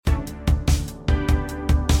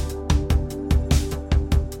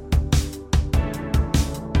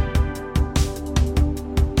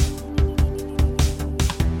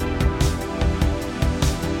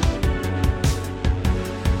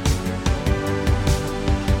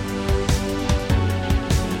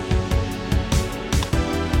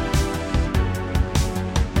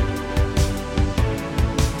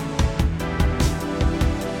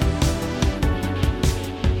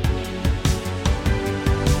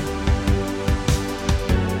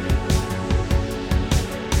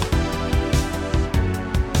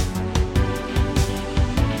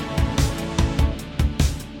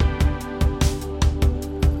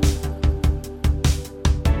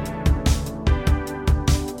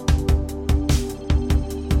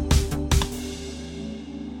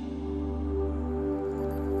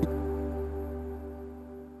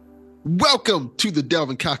Welcome to the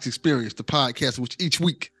Delvin Cox Experience, the podcast in which each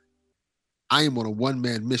week I am on a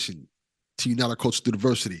one-man mission to unite our culture through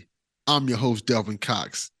diversity. I'm your host, Delvin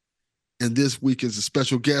Cox. And this week is a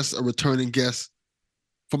special guest, a returning guest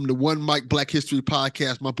from the One Mike Black History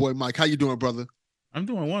podcast, my boy Mike. How you doing, brother? I'm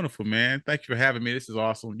doing wonderful, man. Thank you for having me. This is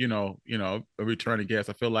awesome. You know, a returning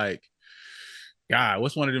guest. I feel like, God,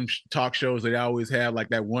 what's one of them talk shows that they always have like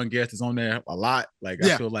that one guest is on there a lot? Like,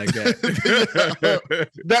 yeah. I feel like that.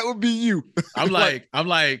 That would be you. I'm like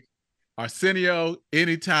Arsenio,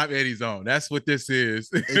 anytime Eddie's on. That's what this is.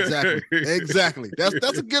 Exactly.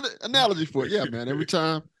 That's a good analogy for it. Yeah, man.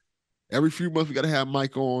 Every few months we got to have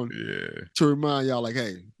Mike on to remind y'all, like,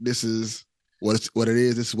 hey, this is what it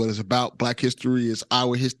is. This is what it's about. Black history is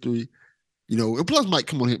our history. You know, and plus Mike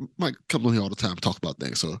comes on here all the time to talk about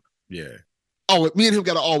things. So yeah. Oh, me and him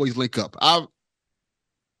got to always link up. I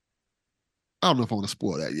don't know if I want to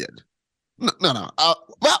spoil that yet. No.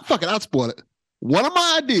 Fuck it, I'll spoil it. One of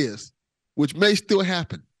my ideas, which may still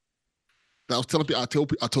happen, that I was telling people, I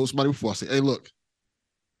told somebody before, I said, hey, look,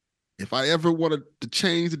 if I ever wanted to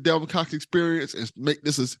change the Delvin Cox Experience and make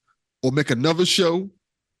another show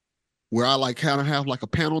where I like kind of have like a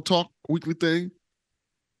panel talk weekly thing,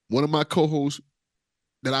 one of my co-hosts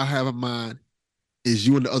that I have in mind is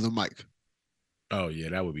you and the other Mike. Oh yeah,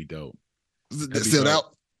 that would be dope.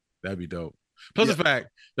 That'd be dope. Plus the fact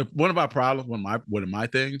that one of our problems, one of my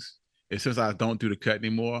things is since I don't do the cut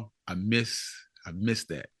anymore, I miss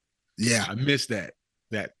that. Yeah, I miss that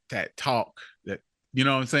talk. That, you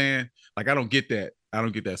know what I'm saying? Like I don't get that.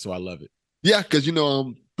 So I love it. Yeah, because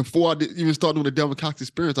before I did even start doing the Delvin Cox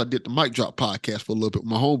Experience, I did the Mic Drop podcast for a little bit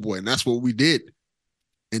with my homeboy, and that's what we did.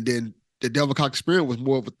 And then the Delvin Cox Experience was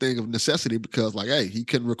more of a thing of necessity because, like, hey, he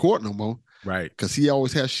couldn't record no more. Right. Because he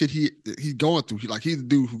always has shit he's going through. He's the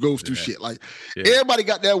dude who goes through shit. Like, everybody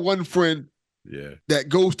got that one friend that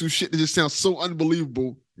goes through shit that just sounds so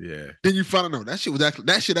unbelievable. Yeah. Then you find out, no, that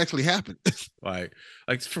shit actually happened. like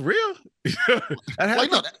for real?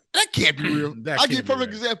 Like, no, that can't be real. I'll give you a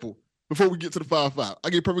perfect example before we get to the 5-5. I'll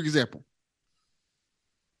give you a perfect example.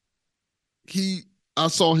 I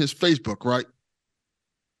saw his Facebook, right?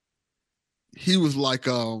 He was like,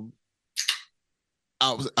 his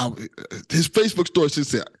Facebook story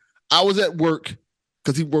said, I was at work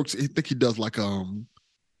because he works. I think he does like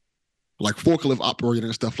forklift operator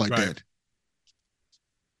and stuff like that.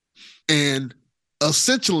 And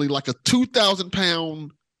essentially, like a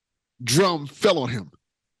 2,000-pound drum fell on him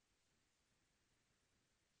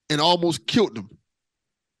and almost killed him.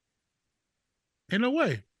 In a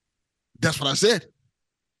way, that's what I said.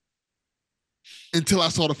 Until I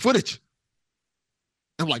saw the footage,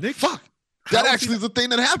 I'm like, fuck. That actually is the thing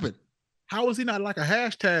that happened. How is he not like a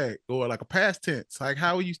hashtag or like a past tense? Like,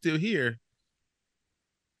 how are you still here?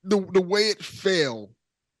 The way it fell.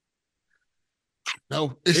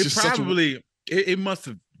 No, it must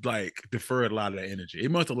have like deferred a lot of that energy.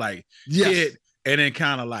 It must have like hit and then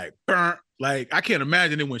kind of like burnt. Like, I can't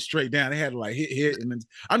imagine it went straight down. They had to like hit, and then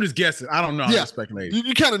I'm just guessing. I don't know. I'm speculating.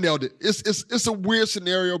 You kind of nailed it. It's a weird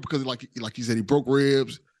scenario because like you said, he broke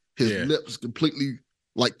ribs. His lips completely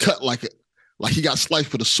like cut like he got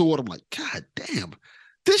sliced with a sword. I'm like, God damn,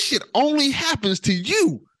 this shit only happens to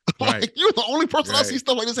you. Like, you're the only person I see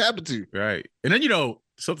stuff like this happen to. Right. And then,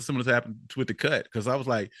 something similar happened with the cut. Cause I was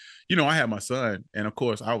like, I had my son. And of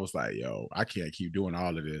course I was like, yo, I can't keep doing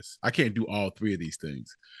all of this. I can't do all three of these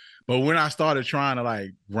things. But when I started trying to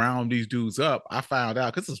like round these dudes up, I found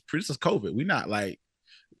out, cause this is COVID. We're not like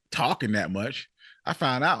talking that much. I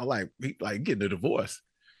found out like getting a divorce.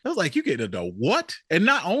 I was like, you getting a what? And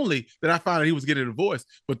not only did I find out he was getting a divorce,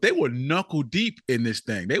 but they were knuckle deep in this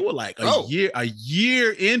thing. They were like a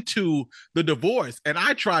year into the divorce. And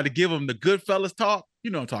I tried to give them the Goodfellas talk. You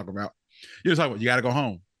know what I'm talking about. You're talking about, you got to go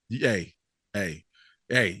home. Hey,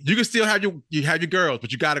 you can still have your girls,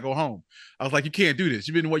 but you got to go home. I was like, you can't do this.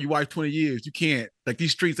 You've been with your wife 20 years. You can't, like,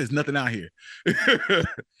 these streets, there's nothing out here.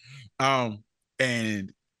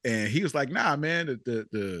 And he was like, nah, man,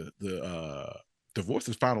 the divorce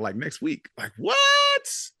is final like next week. Like, what?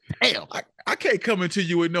 Damn, I can't come into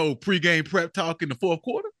you with no pregame prep talk in the fourth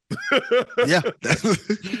quarter. Yeah.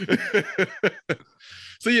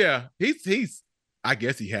 So yeah, he's I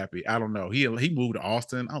guess he's happy. I don't know. He moved to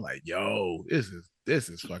Austin. I'm like, yo, this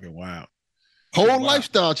is fucking wild. Whole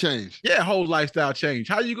lifestyle change. Yeah, whole lifestyle change.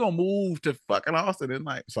 How you gonna move to fucking Austin and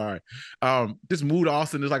like, just move to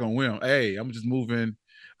Austin just like on whim? Hey, I'm just moving.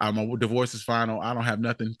 My divorce is final. I don't have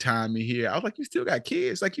nothing tying me here. I was like, you still got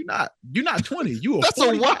kids? Like, you're not 20. You are That's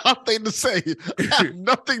 40. a wild thing to say. I have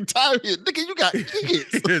nothing tied here. Nigga, you got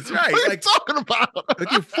kids. That's right. What are you talking about?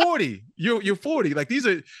 Like, you're 40. You're 40. Like, these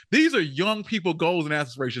are young people goals and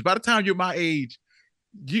aspirations. By the time you're my age,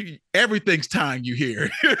 everything's tying you here.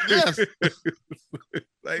 Yes.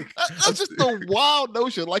 Like, that's just a wild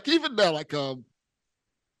notion. Like, even now, like,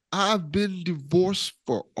 I've been divorced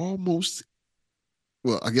for almost,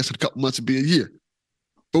 well, I guess in a couple months it'd be a year.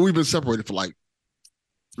 But we've been separated for like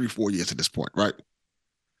 3-4 years at this point, right?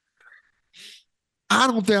 I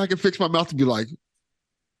don't think I can fix my mouth to be like,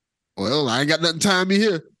 well, I ain't got nothing tying me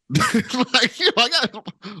here. Like,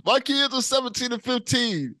 my kids are 17 and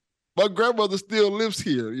 15. My grandmother still lives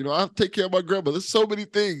here. I take care of my grandmother. There's so many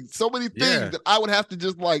things that I would have to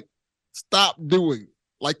just like stop doing,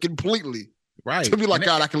 like, completely. Right. To be like,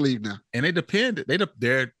 God, I can leave now. And they depend.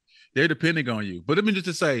 They're depending on you. But let me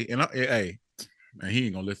just say, and hey, man, he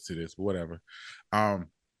ain't gonna listen to this, but whatever.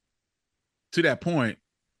 To that point,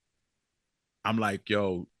 I'm like,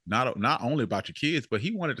 yo, not only about your kids, but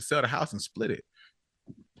he wanted to sell the house and split it.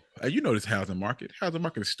 You know this housing market. Housing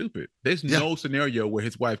market is stupid. There's no scenario where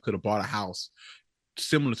his wife could have bought a house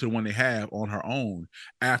similar to the one they have on her own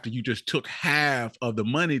after you just took half of the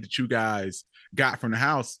money that you guys got from the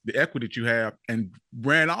house, the equity that you have, and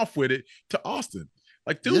ran off with it to Austin.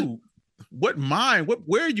 Like, dude, where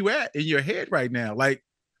are you at in your head right now? Like,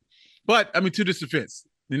 but I mean, to this defense,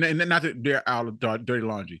 and not that they're out of dirty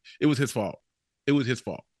laundry, it was his fault. It was his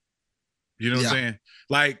fault. You know what I'm saying?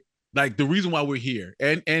 Like the reason why we're here,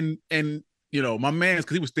 and my man's,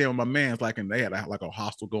 because he was staying with my man's, like, and they had like a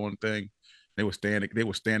hostel going thing. They were staying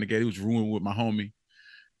together. He was rooming with my homie,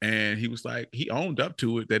 and he was like, he owned up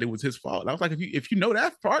to it that it was his fault. And I was like, if you know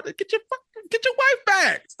that part, get your wife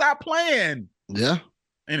back. Stop playing. Yeah.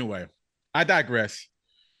 Anyway, I digress.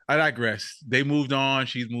 They moved on.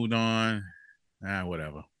 She's moved on.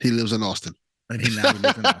 Whatever. He lives in Austin. And he lives in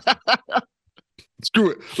Austin.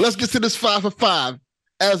 Screw it. Let's get to this 5 for 5.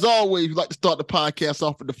 As always, we like to start the podcast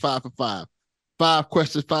off with the 5 for 5. 5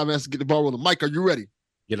 questions, 5 answers, get the ball rolling. Mike, are you ready?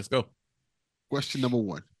 Yeah, let's go. Question number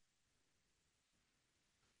 1.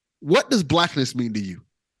 What does blackness mean to you?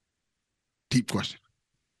 Deep question.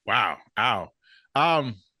 Wow. Ow.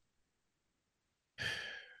 I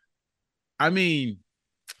mean,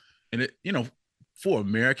 and for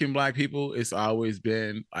American Black people, it's always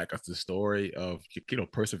been like the story of,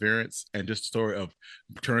 perseverance, and just a story of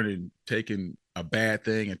taking a bad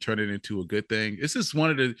thing and turning it into a good thing. It's just one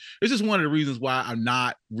of the reasons why I'm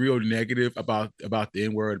not real negative about the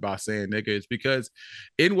N-word, about saying nigga. It's because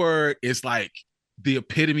N-word is like the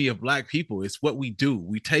epitome of Black people. It's what we do.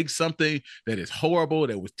 We take something that is horrible,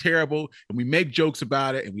 that was terrible, and we make jokes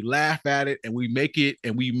about it, and we laugh at it, and we make it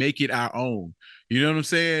our own. You know what I'm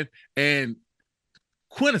saying? And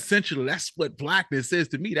quintessentially, that's what blackness is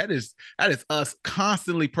to me. That is us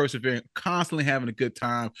constantly persevering, constantly having a good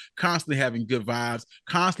time, constantly having good vibes,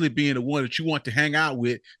 constantly being the one that you want to hang out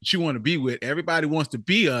with, that you want to be with. Everybody wants to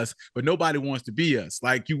be us, but nobody wants to be us.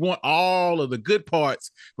 Like, you want all of the good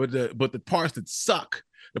parts, but the parts that suck,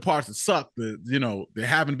 that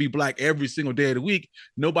having to be Black every single day of the week,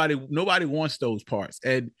 nobody wants those parts.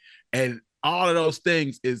 And all of those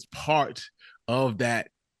things is part of that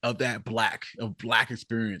Black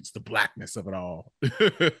experience, the Blackness of it all.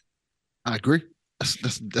 I agree.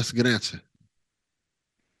 That's a good answer.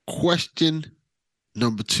 Question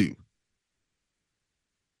number 2.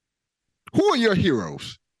 Who are your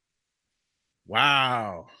heroes?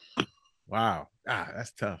 Wow.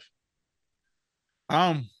 That's tough.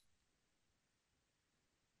 I mean,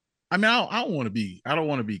 I don't want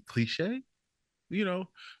to be cliche,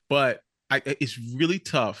 but it's really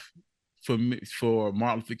tough for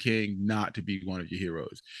Martin Luther King not to be one of your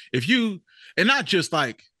heroes. And not just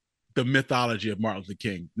like the mythology of Martin Luther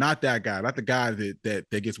King, not that guy, not the guy that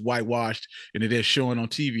gets whitewashed and that they're showing on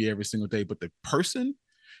TV every single day, but the person,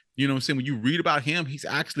 you know what I'm saying? When you read about him, he's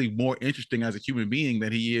actually more interesting as a human being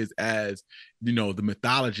than he is as, the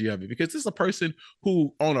mythology of it, because this is a person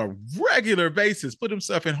who on a regular basis put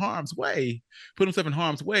himself in harm's way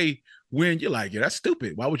when you're like, yeah, that's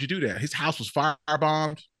stupid. Why would you do that? His house was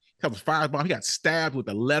firebombed. He got stabbed with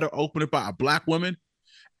a letter opened by a Black woman.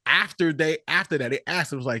 After that, they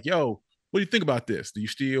asked him, was like, yo, what do you think about this? Do you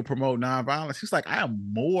still promote nonviolence? He's like, I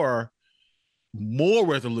am more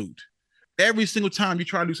resolute. Every single time you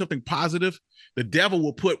try to do something positive, the devil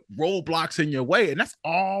will put roadblocks in your way. And that's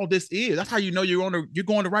all this is. That's how you know you're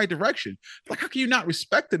going the right direction. Like, how can you not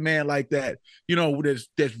respect a man like that,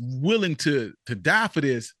 that's willing to die for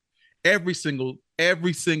this every single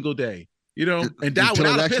day? And die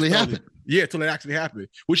without a pistol. Yeah, till it actually happened,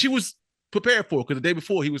 which he was prepared for, because the day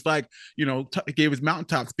before he was like, gave his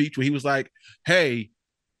mountaintop speech where he was like, hey,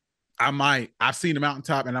 I've seen the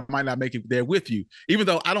mountaintop and I might not make it there with you. Even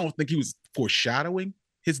though I don't think he was foreshadowing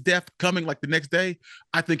his death coming like the next day.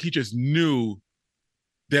 I think he just knew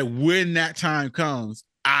that when that time comes,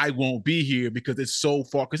 I won't be here because it's so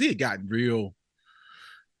far. Because he had gotten real.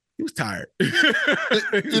 He was tired.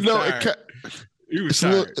 Tired. It's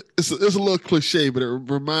a little cliche, but it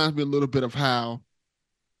reminds me a little bit of how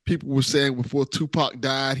people were saying before Tupac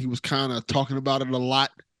died, he was kind of talking about it a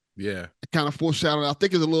lot. Yeah. It kind of foreshadowing. I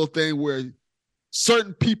think it's a little thing where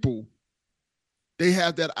certain people, they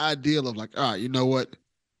have that ideal of like, all right, you know what?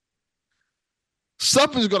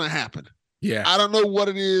 Something's going to happen. Yeah. I don't know what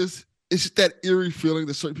it is. It's just that eerie feeling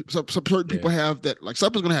that certain people have, that like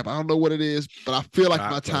something's going to happen. I don't know what it is, but I feel like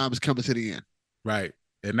my time is coming to the end. Right.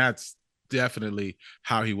 And that's definitely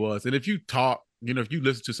how he was. And if you talk, if you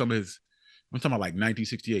listen to some of his, I'm talking about like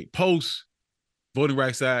 1968 post Voting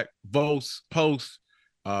Rights Act, post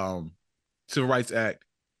Civil Rights Act,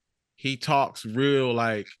 he talks real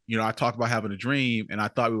like, I talk about having a dream and I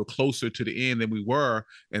thought we were closer to the end than we were.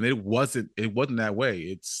 And it wasn't that way.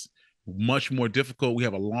 It's much more difficult. We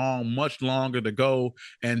have much longer to go.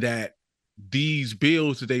 And that these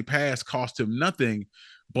bills that they passed cost him nothing,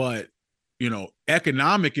 but,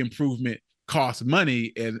 economic improvement costs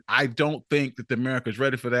money. And I don't think that America is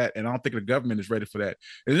ready for that. And I don't think the government is ready for that.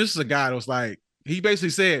 And this is a guy that was like, he basically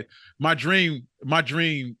said, my dream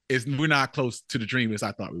is we're not close to the dream as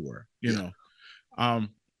I thought we were, you know.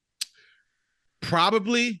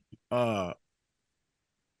 Probably the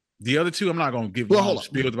other two, I'm not going to give long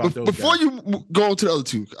spiels about those before guys. You go on to the other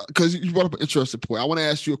two, because you brought up an interesting point. I want to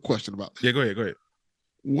ask you a question about. Yeah, go ahead.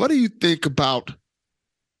 What do you think about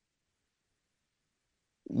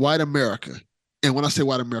white America? And when I say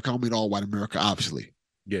white America, I don't mean all white America, obviously.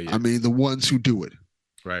 Yeah. I mean the ones who do it.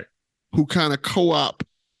 Right. Who kind of co-opt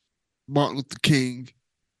Martin Luther King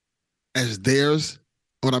as theirs.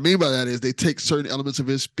 What I mean by that is they take certain elements of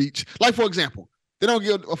his speech. Like, for example, they don't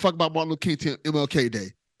give a fuck about Martin Luther King to MLK Day.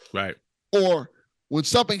 Right. Or when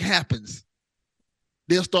something happens,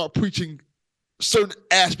 they'll start preaching certain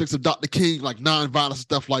aspects of Dr. King, like nonviolence and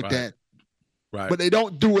stuff like that. Right. But they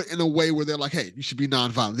don't do it in a way where they're like, hey, you should be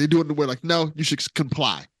nonviolent. They do it in a way like, no, you should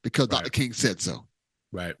comply because Dr. King said so.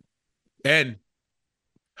 Right. And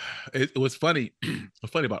it was funny.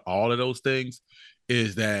 What's funny about all of those things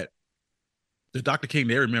is that the Dr. King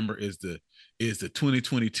they remember is the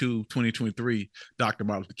 2022, 2023 Dr.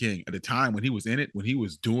 Martin Luther King. At the time when he was in it, when he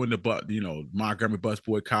was doing the Montgomery bus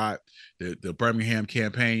boycott, the Birmingham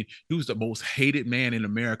campaign, he was the most hated man in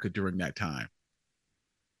America during that time.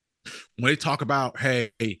 When they talk about,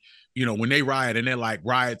 hey, when they riot and they're like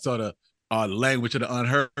riots are the language of the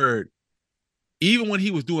unheard, even when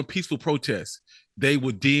he was doing peaceful protests, they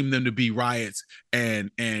would deem them to be riots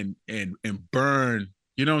and burn,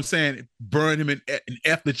 you know what I'm saying? Burn him in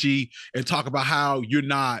effigy and talk about how he's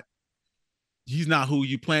not who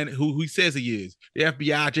you plan, who he says he is. The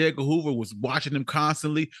FBI, J. Edgar Hoover was watching him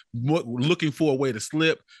constantly, looking for a way to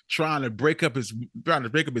slip, trying to break up his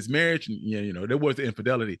marriage. And there was the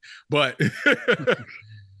infidelity, but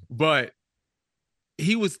but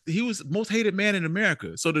he was most hated man in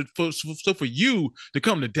America. So for you to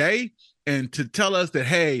come today and to tell us that,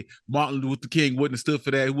 hey, Martin Luther King wouldn't have stood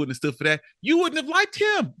for that, he wouldn't have stood for that, you wouldn't have liked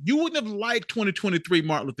him. You wouldn't have liked 2023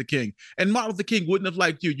 Martin Luther King. And Martin Luther King wouldn't have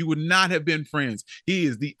liked you. You would not have been friends. He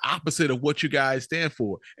is the opposite of what you guys stand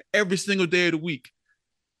for every single day of the week.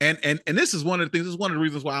 And this is one of the things, this is one of the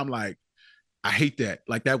reasons why I'm like, I hate that.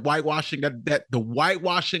 Like that whitewashing, that the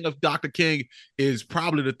whitewashing of Dr. King is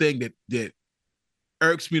probably the thing that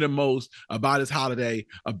irks me the most about his holiday,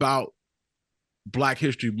 about Black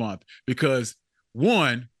History Month, because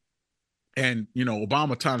one, and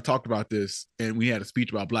Obama kind of talked about this, and we had a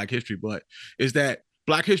speech about Black History, but is that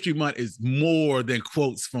Black History Month is more than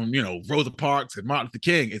quotes from Rosa Parks and Martin Luther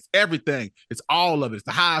King. It's everything. It's all of it. It's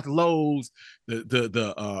the highs, the lows, the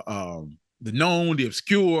known, the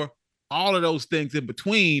obscure, all of those things in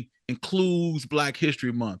between includes Black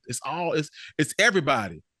History Month. It's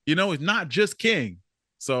everybody. It's not just King.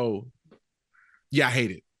 So, yeah, I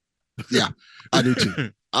hate it. Yeah, I do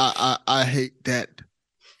too. I hate that.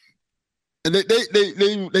 And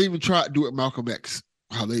they even try to do it Malcolm X,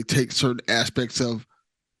 how they take certain aspects of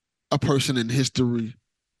a person in history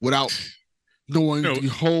without knowing the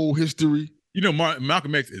whole history.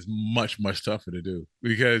 Malcolm X is much, much tougher to do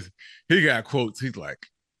because he got quotes. He's like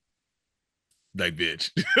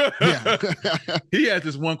bitch. Yeah. He has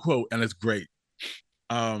this one quote, and it's great,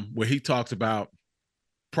 where he talks about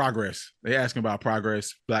progress. They ask him about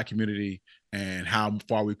progress, Black community, and how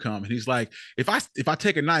far we've come. And he's like, if I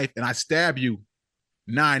take a knife and I stab you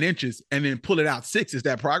 9 inches and then pull it out 6, is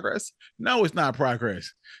that progress? No, it's not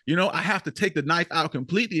progress. I have to take the knife out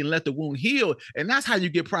completely and let the wound heal. And that's how you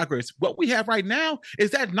get progress. What we have right now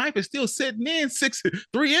is that knife is still sitting in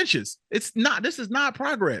 3 inches. This is not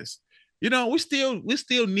progress. We're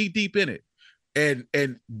still knee deep in it.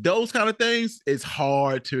 And those kind of things, it's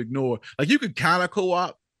hard to ignore. Like, you could kind of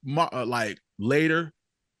co-op like later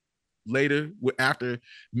after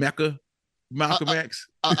Malcolm X.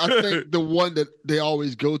 I think the one that they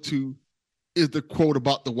always go to is the quote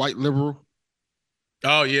about the white liberal.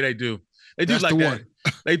 Oh yeah, they do. They do. That's like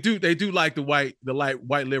that. They do like the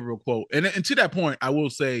white liberal quote. And to that point, I will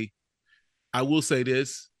say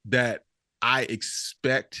this, that I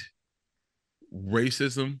expect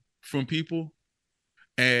racism from people,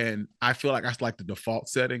 and I feel like that's like the default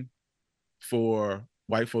setting for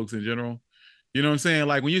white folks in general. You know what I'm saying?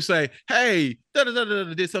 Like, when you say, "Hey,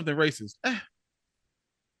 did something racist," of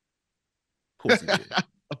course he did.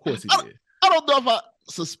 Of course he did. I don't know if I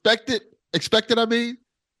expected. I mean,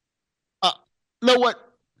 you know what?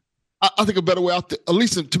 I think a better way out, at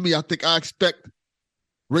least to me, I think I expect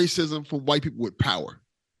racism from white people with power.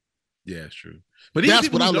 Yeah, it's true. But even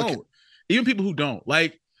people who don't,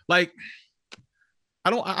 like.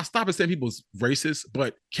 I stop at saying people's racist,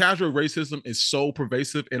 but casual racism is so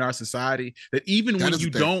pervasive in our society that even when you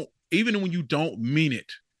don't mean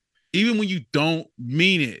it,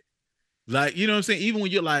 like, you know what I'm saying? Even when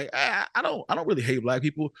you're like, I don't really hate black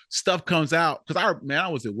people, stuff comes out. Cause I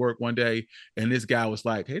was at work one day and this guy was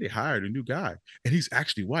like, hey, they hired a new guy and he's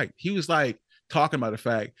actually white. He was like talking about the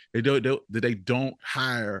fact that they don't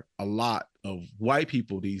hire a lot of white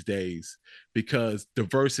people these days because the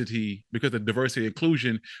diversity and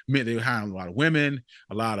inclusion meant they were hiring a lot of women,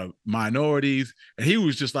 a lot of minorities. And he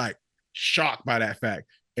was just like shocked by that fact.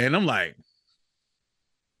 And I'm like,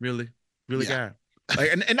 really, yeah. Guy?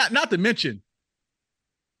 Like, and not to mention,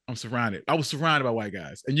 I was surrounded by white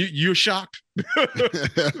guys, and you're shocked.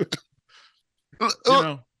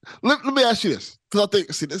 Let me ask you this, because I think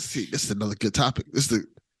this is another good topic.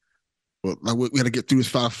 We got to get through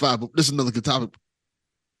this 5-5, but this is another good topic.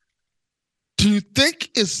 Do you think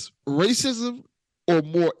it's racism or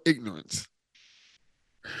more ignorance?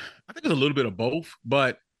 I think it's a little bit of both,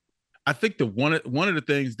 but I think one of the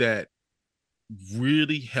things that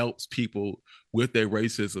really helps people with their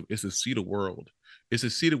racism is to see the world. It's to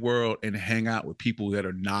see the world and hang out with people that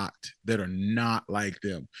are not like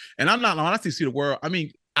them. And when I see the world, I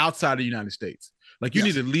mean outside of the United States. Like, you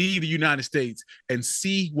need to leave the United States and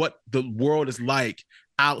see what the world is like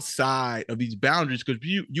outside of these boundaries, because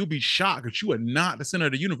you'll be shocked that you are not the center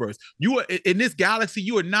of the universe. You are in this galaxy.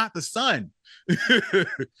 You are not the sun.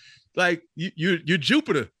 Like, you're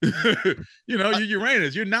Jupiter. You're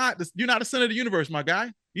Uranus. You're not the center of the universe, my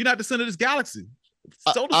guy. You're not the center of this galaxy.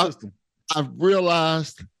 Solar system. I've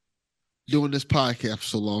realized doing this podcast for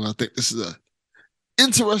so long, I think this is an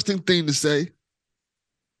interesting thing to say.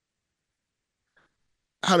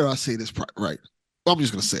 How do I say this right? Well, I'm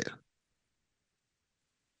just going to say it.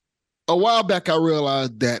 A while back, I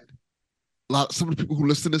realized that some of the people who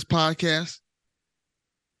listen to this podcast,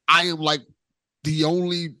 I am like the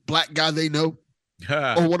only black guy they know,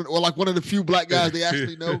 or one of the few black guys they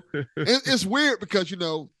actually know. It's weird because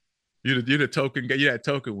you're the token guy. You're that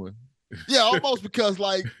token one. Yeah, almost, because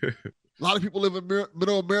like a lot of people live in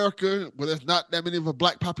middle America where there's not that many of a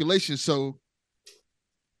black population, so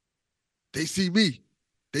they see me,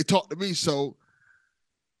 they talk to me, so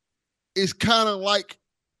it's kind of like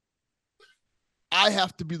I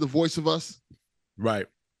have to be the voice of us. Right.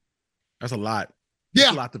 That's a lot. Yeah.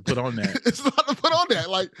 That's a lot to put on that. It's a lot to put on that.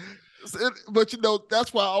 Like, but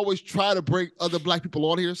that's why I always try to bring other black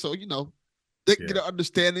people on here, so they can get an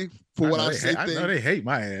understanding for what I say. I know they hate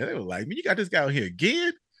my ass. They were like, "Man, you got this guy out here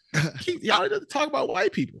again." Y'all doesn't talk about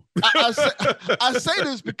white people. I say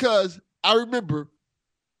this because I remember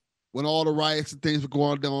when all the riots and things were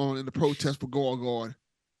going on and the protests were going on.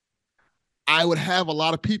 I would have a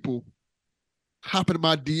lot of people hopping in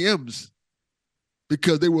my DMs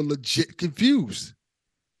because they were legit confused.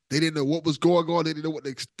 They didn't know what was going on. They didn't know what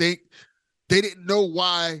to think. They didn't know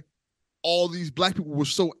why all these black people were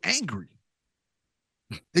so angry.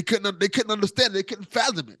 They couldn't understand it. They couldn't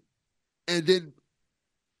fathom it. And then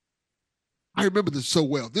I remember this so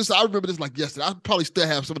well. I remember this like yesterday. I probably still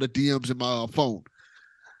have some of the DMs in my phone.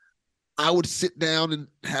 I would sit down and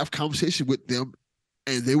have conversation with them,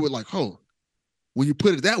 and they were like, "Oh, when you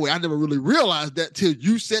put it that way, I never really realized that till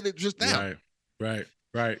you said it just now." Right.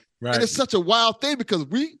 And it's such a wild thing because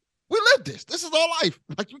we live live this. This is our life.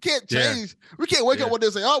 Like, you can't change. Yeah. We can't wake up one day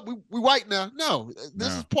and say, "Oh, we white now." No,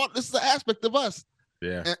 this is part. This is an aspect of us.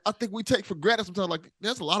 Yeah, and I think we take for granted sometimes. Like,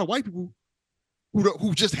 there's a lot of white people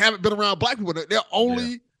who just haven't been around black people. Their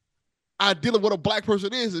only idea of what a black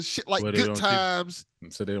person is shit like Good Times.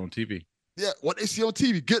 So they're on TV. Yeah, what they see on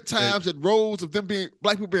TV, Good Times and roles of them being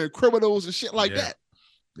black people being criminals and shit like that.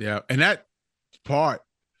 Yeah, and that part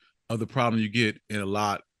of the problem you get in a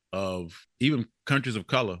lot of even countries of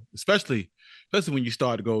color, especially when you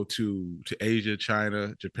start to go to Asia,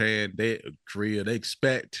 China, Japan, Korea, they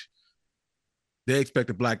expect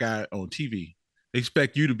a black guy on TV. They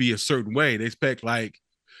expect you to be a certain way. They expect like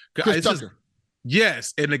Chris Tucker.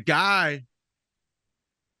 Yes, and the guy,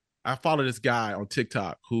 I follow this guy on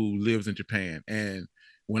TikTok who lives in Japan, and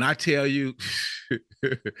when I tell you,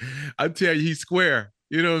 he's square.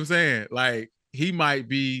 You know what I'm saying? Like, he might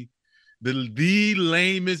be the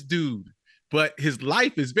lamest dude, but his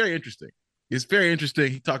life is very interesting. It's very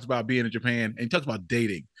interesting. He talks about being in Japan, and he talks about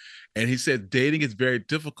dating, and he said dating is very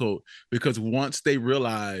difficult because once they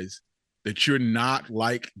realize that you're not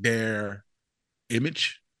like their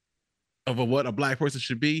image of what a black person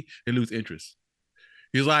should be, they lose interest.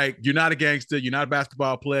 He's like, you're not a gangster, you're not a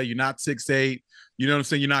basketball player, you're not 6'8", you know what I'm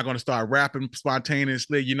saying? You're not going to start rapping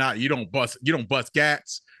spontaneously. You don't bust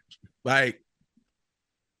gats. Like,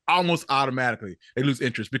 almost automatically they lose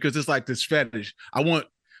interest because it's like this fetish. I want,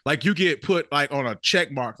 like, you get put like on a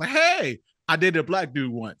check mark, like, hey, I dated a black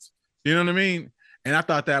dude once. You know what I mean? And I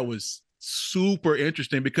thought that was super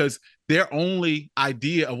interesting because their only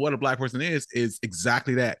idea of what a black person is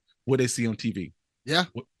exactly that, what they see on TV. Yeah.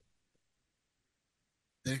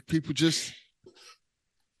 People just,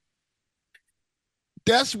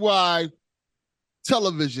 that's why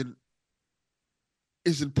television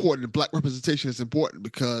is important and black representation is important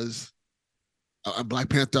because Black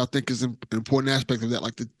Panther, I think, is an important aspect of that,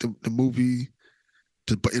 like the movie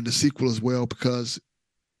and the sequel as well, because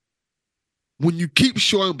when you keep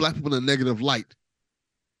showing black people in a negative light,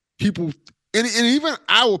 people, and even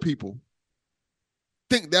our people,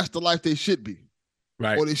 think that's the life they should be.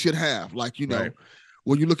 Right. Or they should have. Like, you know, right.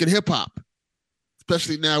 When you look at hip hop,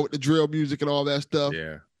 especially now with the drill music and all that stuff.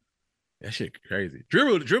 Yeah. That shit crazy.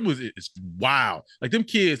 Drill is wild. Like, them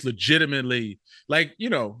kids legitimately, like, you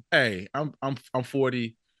know, hey, I'm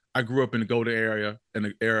 40. I grew up in the golden era. In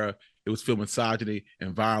the era, it was filled with misogyny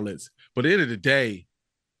and violence. But at the end of the day,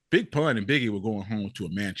 Big Pun and Biggie were going home to a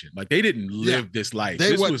mansion. Like, they didn't live this life.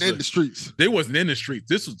 They wasn't in the streets. They wasn't in the streets.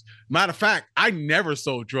 This was, matter of fact, I never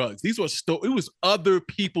sold drugs. These were it was other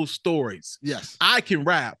people's stories. Yes. I can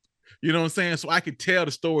rap, you know what I'm saying? So I can tell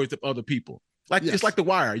the stories of other people. Like, yes. It's like The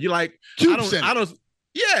Wire. You're like, I don't.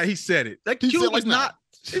 Yeah, he said it. Like, Cube is not.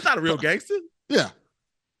 He's not a real gangster. Yeah.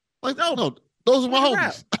 Like, no, those are my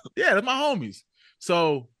homies. Yeah, they're my homies.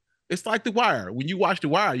 So it's like The Wire. When you watch The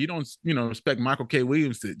Wire, you don't, expect Michael K.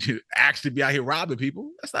 Williams to actually be out here robbing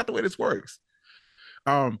people. That's not the way this works.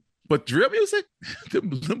 But drill music,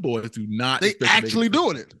 them boys do not. They actually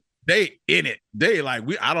doing it. They in it. They like,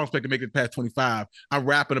 I don't expect to make it past 25. I'm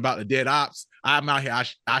rapping about the dead ops. I'm out here.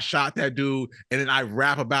 I shot that dude, and then I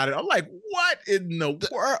rap about it. I'm like, what in the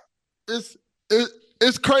world?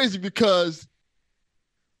 It's crazy because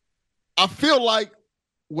I feel like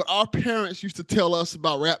what our parents used to tell us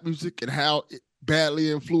about rap music and how it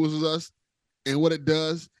badly influences us and what it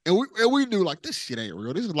does, and we knew, like, this shit ain't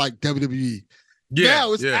real. This is like WWE. Yeah,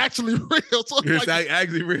 now it's actually real. So it's like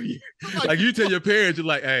actually real. Like, you tell your parents, you're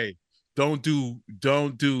like, hey, don't do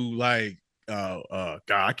like, God,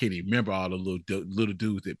 I can't even remember all the little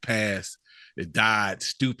dudes that passed, that died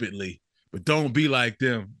stupidly, but don't be like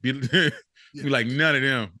them. Be like none of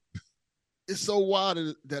them. It's so wild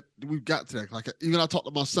that we've got to that. Like, even I talked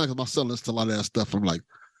to my son, because my son listens to a lot of that stuff. I'm like,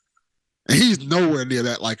 and he's nowhere near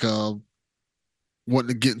that, like, wanting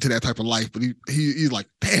to get into that type of life. But he's like,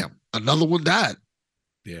 damn, another one died.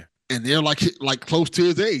 Yeah. And they're like close to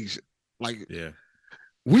his age. Like, yeah.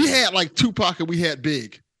 We had like Tupac and we had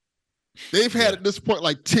Big. They've had at this point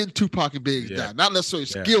like 10 Tupac and Bigs die. Not necessarily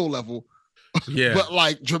skill level, but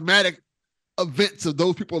like dramatic events of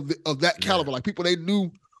those people of that caliber. Like, people they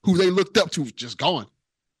knew, who they looked up to, just gone.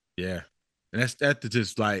 Yeah. And that's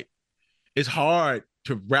just like, it's hard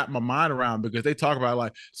to wrap my mind around because they talk about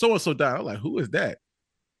like, so-and-so died. I'm like, who is that?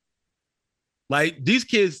 Like, these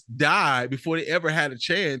kids died before they ever had a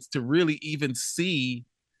chance to really even see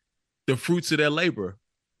the fruits of their labor.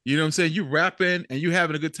 You know what I'm saying? You rapping and you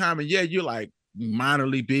having a good time, and you're like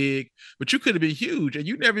minorly big, but you could have been huge, and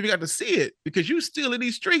you never even got to see it because you still in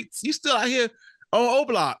these streets. You still out here on O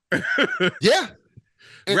Block. Yeah.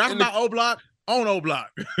 Rapping about O Block on O Block.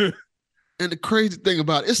 And the crazy thing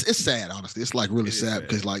about it, it's sad, honestly. It's like really sad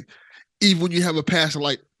because, like, even when you have a passer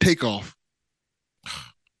like Takeoff,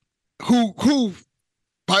 who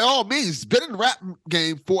by all means been in the rap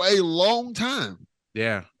game for a long time.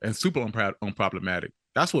 Yeah, and super unproblematic.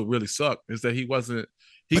 That's what really sucked, is that he wasn't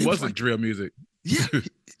like, drill music. Yeah.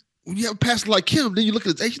 When you have a passer like him, then you look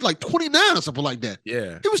at his age, he's like 29 or something like that.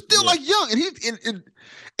 Yeah. He was still like young. And he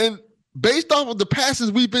and based off of the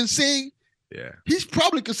passes we've been seeing, he's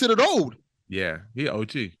probably considered old. Yeah, he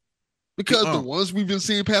OG. Because the ones we've been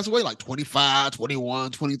seeing pass away, like 25,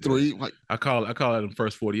 21, 23. Yeah. Like I call it the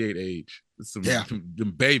first 48 age. Some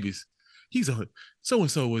them babies. He's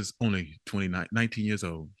so-and-so was only 19 years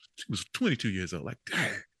old. She was 22 years old. Like,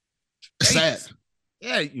 dang. Sad.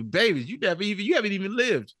 Yeah, you babies. You haven't even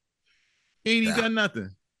lived. You ain't even done nothing.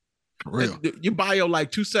 For real. Your bio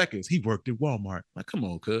like 2 seconds. He worked at Walmart. Like, come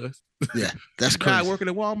on, cuz. Yeah, that's crazy. Guy working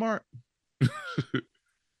at Walmart.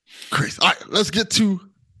 Crazy. All right, let's get to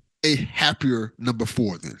a happier number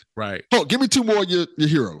 4 then. Right. Oh, give me 2 more of your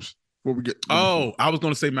heroes before we get. I was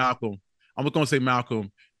going to say Malcolm. I was going to say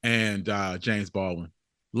Malcolm and James Baldwin.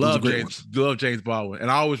 Love James Baldwin. And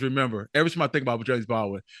I always remember, every time I think about James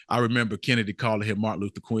Baldwin, I remember Kennedy calling him Martin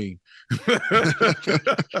Luther Queen.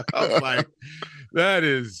 I was like,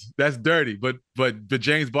 that's dirty. But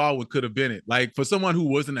James Baldwin could have been it. Like, for someone who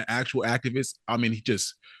wasn't an actual activist, I mean, he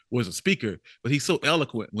just was a speaker, but he's so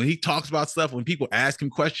eloquent. When he talks about stuff, when people ask him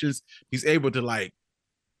questions, he's able to like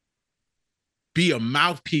be a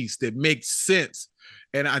mouthpiece that makes sense.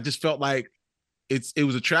 And I just felt like it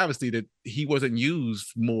was a travesty that he wasn't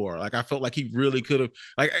used more. Like, I felt like he really could have,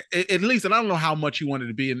 like, at least, and I don't know how much he wanted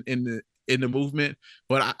to be in the movement,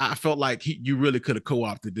 but I felt like you really could have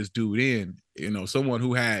co-opted this dude in, someone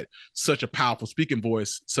who had such a powerful speaking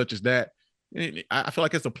voice, such as that. I feel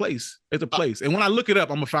like it's a place. It's a place. And when I look it up,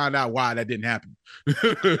 I'm going to find out why that didn't happen.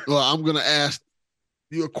 Well, I'm going to ask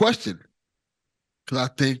you a question, because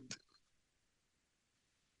I think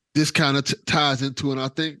this kind of ties into it. And I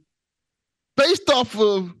think based off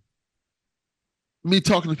of me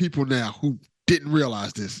talking to people now who didn't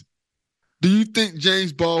realize this, do you think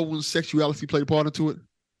James Baldwin's sexuality played a part into it?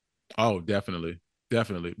 Oh, definitely.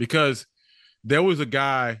 Definitely. Because there was a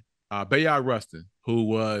guy, Bayard Rustin, who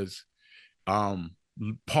was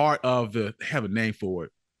part of they have a name for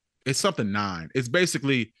it. It's something 9. It's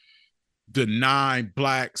basically the 9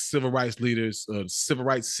 Black civil rights leaders, Civil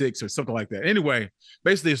Rights 6 or something like that. Anyway,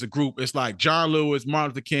 basically it's a group. It's like John Lewis,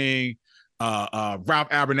 Martin Luther King, Ralph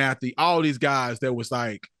Abernathy, all these guys that was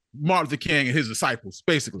like Martin Luther King and his disciples,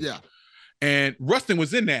 basically. Yeah. And Rustin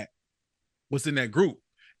was in that group.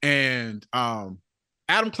 And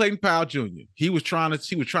Adam Clayton Powell Jr., he was trying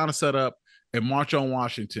to set up a March on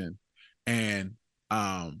Washington. And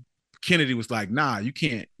Kennedy was like, nah, you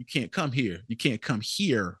can't come here. You can't come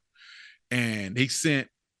here. And he sent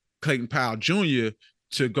Clayton Powell Jr.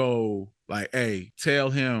 to go like, hey, tell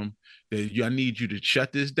him that I need you to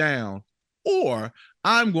shut this down, or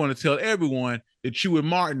I'm going to tell everyone that you and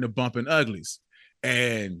Martin are bumping uglies.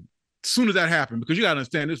 And as soon as that happened, because you got to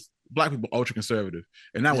understand, this Black people ultra conservative,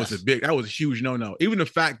 and that was a huge no-no. Even the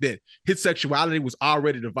fact that his sexuality was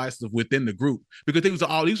already divisive within the group, because these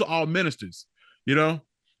were all ministers, he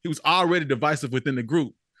was already divisive within the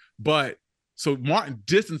group. But so Martin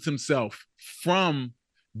distanced himself from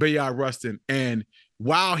Bayard Rustin, and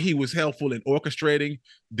while he was helpful in orchestrating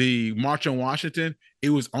the March on Washington, it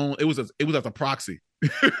was as a proxy.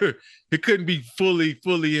 He couldn't be fully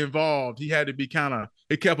involved. He had to be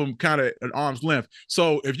it kept him kind of at arm's length.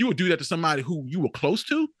 So if you would do that to somebody who you were close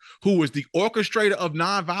to, who was the orchestrator of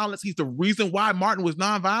nonviolence, he's the reason why Martin was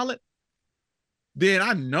nonviolent, then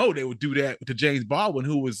I know they would do that to James Baldwin,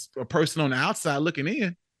 who was a person on the outside looking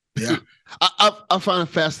in. Yeah. I find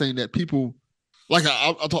it fascinating that people, like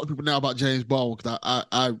I talk to people now about James Baldwin, because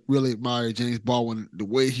I really admire James Baldwin, the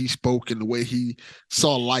way he spoke and the way he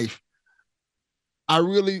saw life. I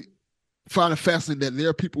really find it fascinating that there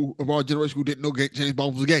are people of our generation who didn't know James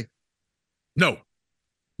Baldwin was gay. No.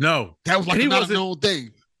 That was like not a known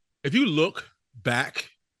thing. If you look back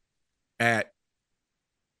at,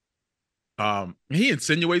 he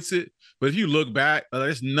insinuates it, but if you look back,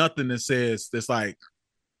 there's nothing that says that's like,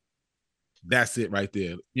 that's it right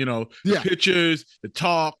there. The pictures, the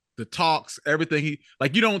talks, everything.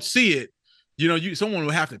 You don't see it. Someone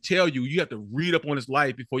will have to tell you. You have to read up on his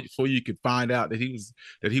life before you could find out that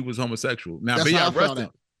he was homosexual. Now, Bayard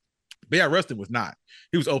Rustin was not.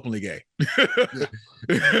 He was openly gay. He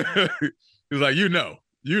was like,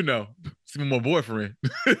 see my boyfriend.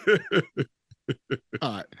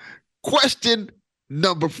 All right. Question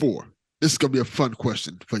number 4. This is gonna be a fun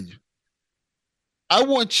question for you. I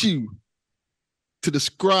want you to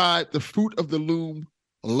describe the Fruit of the Loom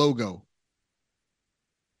logo.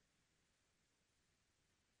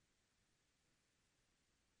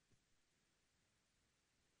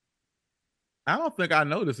 I don't think I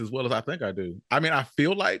know this as well as I think I do. I mean, I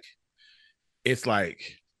feel like it's like,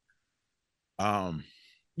 um,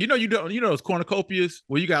 you know those cornucopias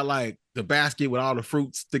where you got like the basket with all the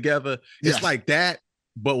fruits together. It's Yes. like that,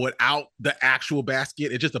 but without the actual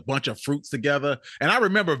basket. It's just a bunch of fruits together. And I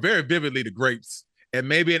remember very vividly the grapes and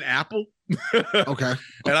maybe an apple. Okay.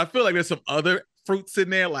 And I feel like there's some other fruits in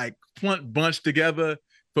there, like bunched together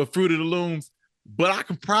for Fruit of the Looms. But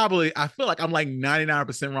I feel like I'm like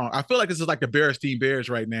 99% wrong. I feel like this is like the Berenstein Bears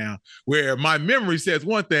right now, where my memory says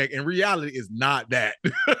one thing and reality is not that.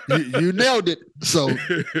 You nailed it. So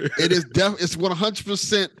it is it's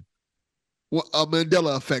 100% a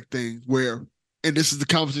Mandela effect thing where, and this is the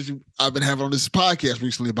conversation I've been having on this podcast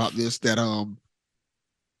recently about this, that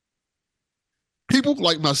people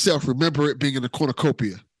like myself remember it being in the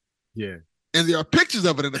cornucopia. Yeah. And there are pictures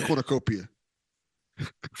of it in the cornucopia.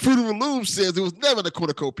 Fruit of the Loom says it was never in the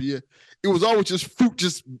cornucopia. It was always just fruit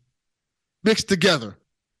just mixed together.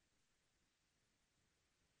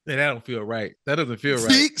 And that don't feel right. That doesn't feel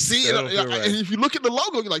right. See, and if you look at the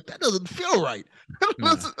logo, you're like, that doesn't feel right. It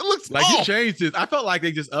looks like off. You changed it. I felt like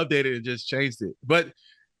they just updated and just changed it. But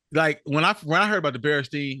like when I heard about the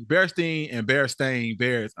Berenstein and Berenstain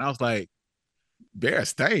Bears, I was like,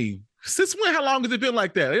 Berenstain? Since when? How long has it been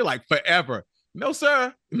like that? They're like forever. No,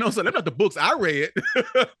 sir. No, sir. They're not the books I read.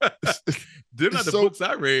 They're not the books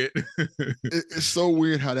I read. It's so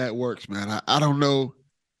weird how that works, man. I don't know.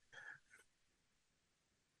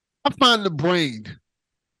 I find the brain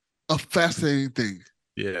a fascinating thing.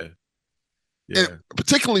 Yeah. Yeah. And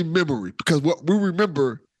particularly memory, because what we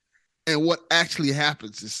remember and what actually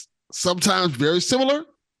happens is sometimes very similar.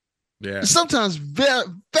 Yeah. And sometimes very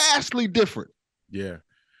vastly different. Yeah.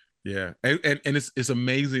 Yeah. And it's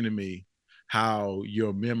amazing to me how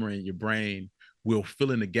your memory and your brain will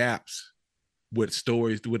fill in the gaps with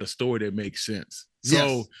a story that makes sense.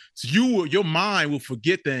 So, yes. Your mind will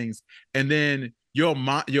forget things, and then your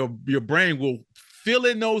brain will fill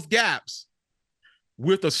in those gaps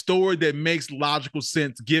with a story that makes logical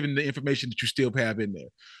sense given the information that you still have in there.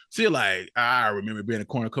 So you're like, I remember being a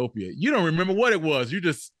cornucopia. You don't remember what it was. You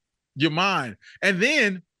just your mind. And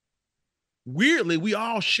then weirdly, we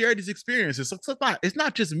all share these experiences. So it's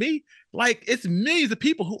not just me. Like, it's millions of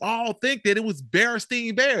people who all think that it was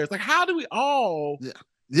Berenstain Bears. Like, how do we all?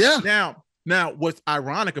 Yeah. Now, what's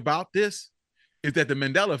ironic about this is that the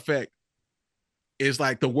Mandela effect is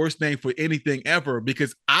like the worst name for anything ever,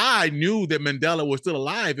 because I knew that Mandela was still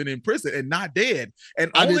alive and in prison and not dead.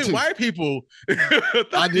 And only white people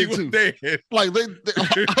thought he was dead. Like,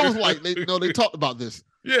 I was like, they talked about this.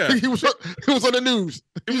 Yeah. He was on the news.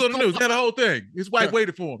 He was on the news. He had the whole thing. His wife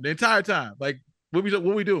waited for him the entire time. Like, what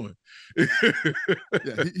we doing?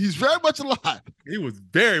 Yeah, he's very much alive. He was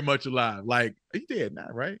very much alive. Like, he dead now,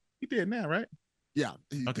 right? He dead now, right? Yeah.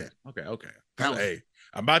 Okay. Hey,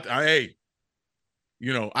 I'm about to, hey,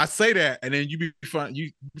 I say that, and then you be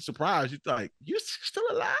surprised. You're like, you're still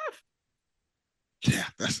alive? Yeah,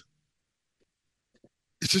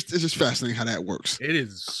 it's just fascinating how that works. It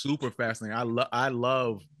is super fascinating. I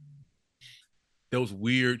love those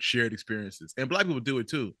weird shared experiences, and Black people do it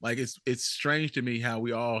too. Like, it's strange to me how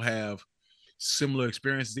we all have similar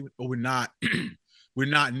experiences, but we're not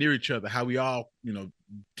near each other. How we all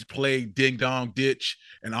play ding dong ditch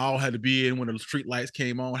and all had to be in when the street lights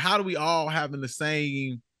came on. How do we all having the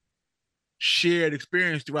same shared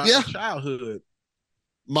experience throughout our childhood?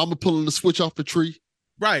 Mama pulling the switch off the tree.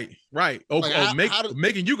 Right.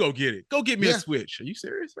 Making you go get it. Go get me a switch. Are you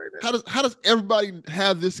serious right now? How does everybody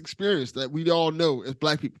have this experience that we all know as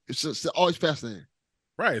Black people? It's just always fascinating.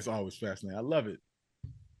 Right. It's always fascinating. I love it.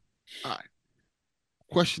 All right.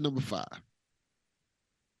 Question number 5.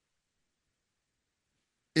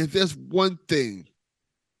 If there's one thing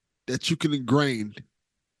that you can ingrain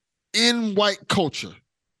in white culture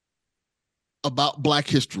about Black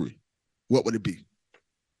history, what would it be?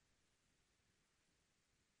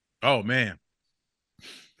 Oh, man.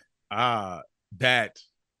 That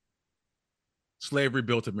slavery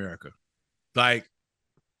built America. Like,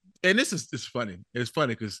 and it's funny. It's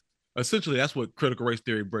funny because essentially that's what critical race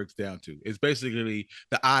theory breaks down to. It's basically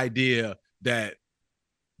the idea that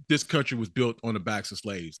this country was built on the backs of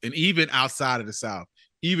slaves. And even outside of the South,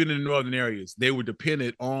 even in the northern areas, they were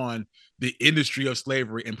dependent on the industry of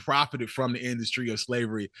slavery and profited from the industry of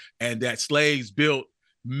slavery. And that slaves built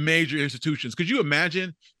major institutions. Could you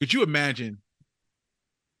imagine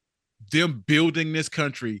them building this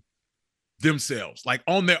country themselves, like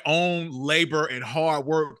on their own labor and hard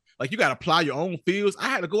work? Like, you got to plow your own fields. I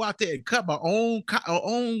had to go out there and cut my own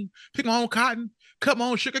pick my own cotton, cut my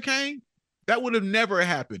own sugar cane. That would have never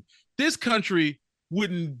happened. This country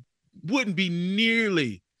wouldn't be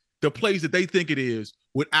nearly the place that they think it is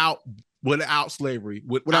without slavery,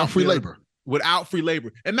 without free labor. Without free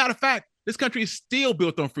labor. And matter of fact, this country is still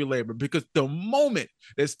built on free labor, because the moment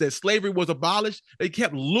that slavery was abolished, they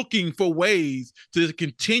kept looking for ways to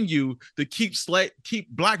continue to keep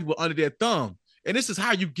black people under their thumb. And this is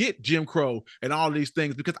how you get Jim Crow and all these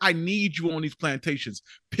things, because I need you on these plantations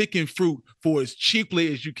picking fruit for as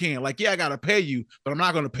cheaply as you can. Like, yeah, I got to pay you, but I'm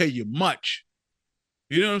not going to pay you much.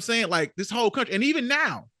 You know what I'm saying? Like, this whole country, and even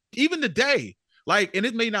now, even today, like, and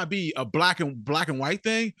it may not be a black and white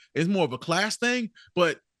thing, it's more of a class thing,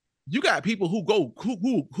 but you got people who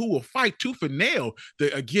will fight tooth and nail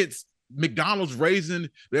against McDonald's raising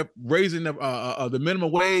the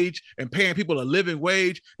minimum wage and paying people a living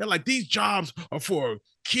wage. They're like, these jobs are for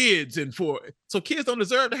kids, so kids don't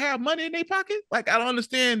deserve to have money in their pocket. Like, I don't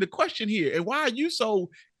understand the question here. And why are you so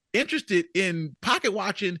interested in pocket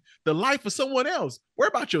watching the life of someone else? Worry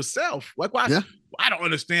about yourself. Like, why? Yeah. I don't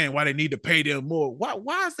understand why they need to pay them more.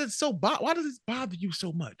 Why is that so? Why does this bother you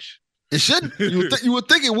so much? It shouldn't. You would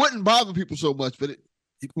think it wouldn't bother people so much, but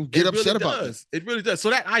people get upset about it. It really does. So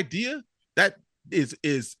that idea that is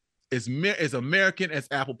American as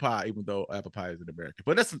apple pie, even though apple pie isn't American.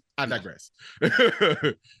 But I digress.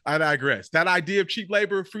 I digress. That idea of cheap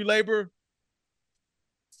labor, free labor,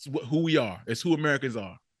 it's who we are. It's who Americans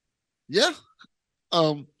are. Yeah.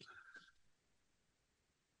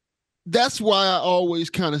 That's why I always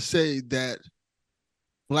kind of say that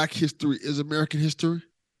Black history is American history.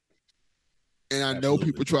 And I know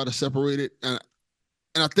people try to separate it. And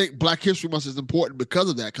I think Black History Month is important because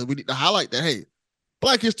of that, because we need to highlight that, hey,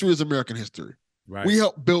 Black history is American history. Right. We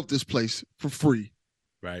helped build this place for free.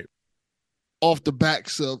 Right. Off the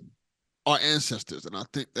backs of our ancestors. And I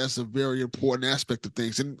think that's a very important aspect of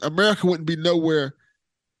things. And America wouldn't be nowhere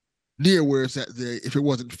near where it's at today if it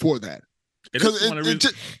wasn't for that. Go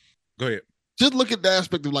ahead. Just look at the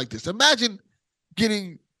aspect of like this. Imagine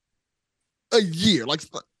getting a year, like,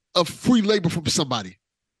 of free labor from somebody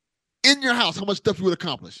in your house, how much stuff you would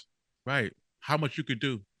accomplish. Right. How much you could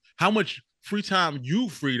do. How much free time you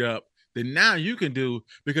freed up that now you can do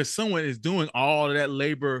because someone is doing all of that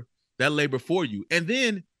labor for you. And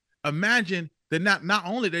then imagine that not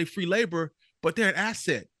only they free labor, but they're an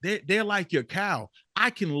asset. They're like your cow. I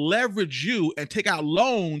can leverage you and take out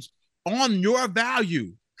loans on your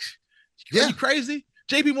value. Yeah. Are you crazy?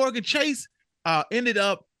 JP Morgan Chase ended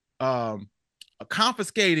up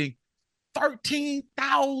confiscating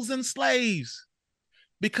 13,000 slaves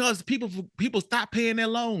because people stopped paying their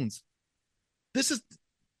loans. This is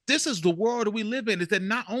the world that we live in, is that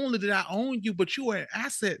not only did I own you, but you are an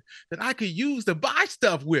asset that I could use to buy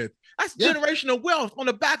stuff with. That's generational wealth on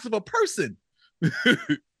the backs of a person.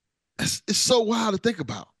 It's so wild to think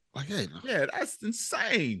about. Like, hey, no. Yeah, that's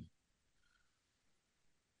insane.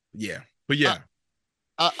 Yeah, but yeah.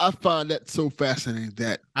 I find that so fascinating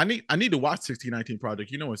that I need to watch 1619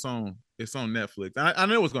 Project. You know, it's on Netflix. I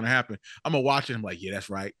know what's going to happen. I'm gonna watch it. I'm like, yeah,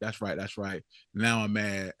 that's right. Now I'm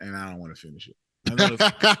mad and I don't want to finish it.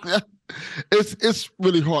 It's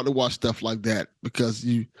really hard to watch stuff like that because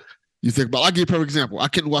you think about. I'll give you a perfect example. I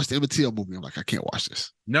couldn't watch the Emmett Till movie. I'm like, I can't watch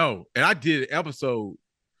this. No, and I did an episode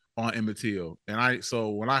on Emmett Till, and so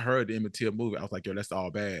when I heard the Emmett Till movie, I was like, yo, that's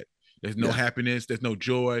all bad. There's no happiness. There's no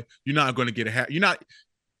joy. You're not going to get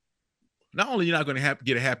not only you're not going to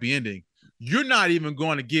get a happy ending, you're not even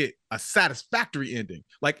going to get a satisfactory ending.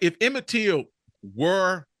 Like, if Emmett Till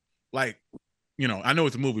were, like, you know, I know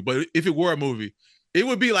it's a movie, but if it were a movie, it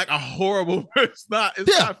would be like a horrible. It's not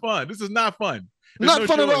fun. This is not fun. There's not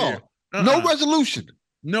fun at all. No resolution.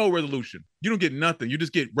 No resolution. You don't get nothing. You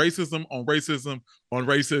just get racism on racism on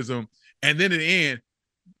racism, and then in the end,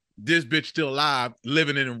 this bitch still alive,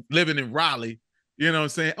 living in Raleigh. You know what I'm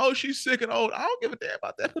saying? Oh, she's sick and old. I don't give a damn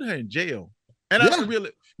about that. Put her in jail. And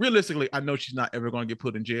realistically, I know she's not ever going to get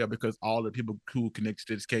put in jail because all the people who connected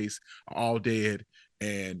to this case are all dead.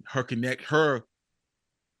 And how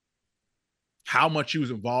much she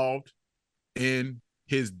was involved in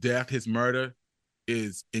his death, his murder,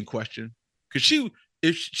 is in question. Because she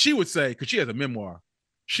would say, because she has a memoir,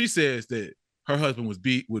 she says that her husband would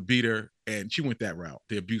beat her, and she went that route,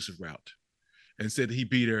 the abusive route. And said that he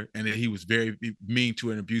beat her and that he was very mean to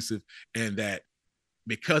her and abusive, and that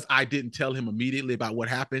because I didn't tell him immediately about what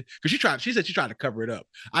happened, because she said she tried to cover it up.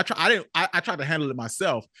 I tried to handle it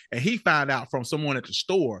myself, and he found out from someone at the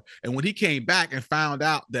store. And when he came back and found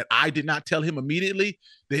out that I did not tell him immediately,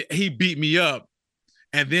 that he beat me up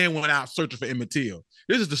and then went out searching for Emmett Till.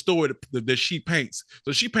 This is the story that she paints.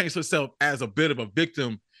 So she paints herself as a bit of a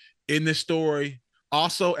victim in this story.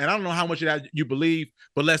 Also, and I don't know how much of that you believe,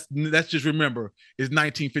 but let's just remember, it's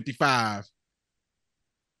 1955,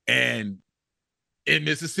 and in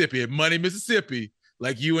Mississippi, in Money, Mississippi.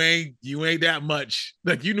 Like you ain't that much.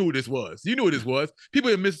 Like you knew what this was. You knew what this was. People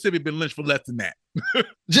in Mississippi have been lynched for less than that.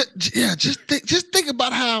 Just think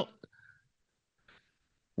about how.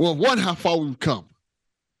 Well, one, how far we've come,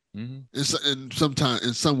 and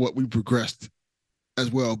somewhat we've progressed as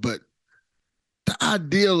well. But the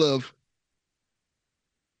ideal of,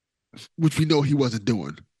 which we know he wasn't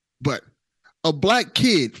doing, but a black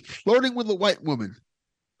kid flirting with a white woman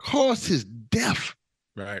caused his death.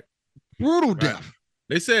 Right. Brutal death.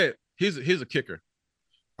 They said here's a kicker.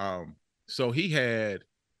 So he had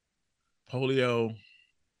polio,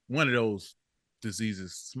 one of those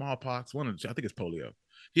diseases, smallpox, I think it's polio.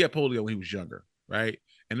 He had polio when he was younger, right?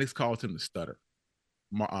 And this caused him to stutter,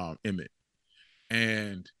 Emmett.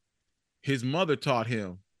 And his mother taught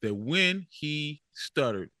him that when he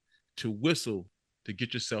stuttered, to whistle to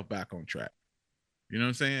get yourself back on track. You know what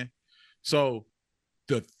I'm saying? So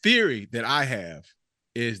the theory that I have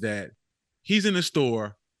is that he's in the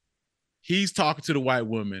store, he's talking to the white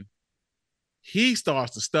woman, he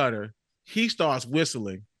starts to stutter, he starts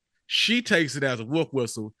whistling, she takes it as a wolf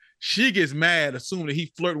whistle, she gets mad, assuming that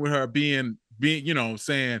he flirting with her being, you know what I'm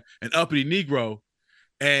saying, an uppity Negro,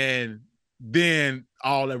 and then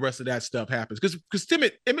all the rest of that stuff happens. Because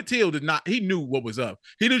Emmett Till he knew what was up.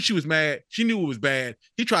 He knew she was mad. She knew it was bad.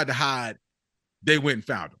 He tried to hide. They went and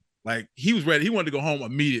found him. Like, he was ready. He wanted to go home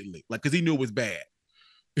immediately, like, because he knew it was bad.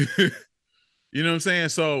 You know what I'm saying?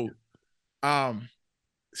 So,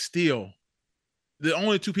 still, the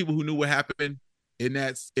only two people who knew what happened in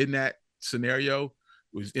that scenario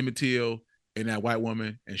was Emmett Till and that white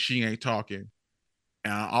woman, and she ain't talking.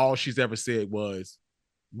 And all she's ever said was,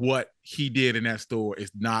 what he did in that store is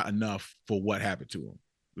not enough for what happened to him.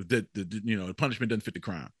 The punishment doesn't fit the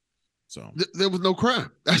crime. So there was no crime.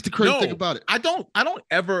 That's the crazy thing about it. I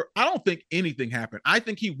don't think anything happened. I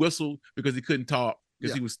think he whistled because he couldn't talk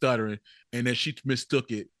because he was stuttering, and then she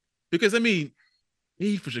mistook it. Because I mean,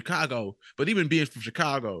 he's from Chicago, but even being from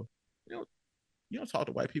Chicago, you don't talk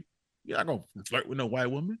to white people. You're not gonna flirt with no white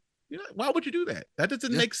woman. Why would you do that? That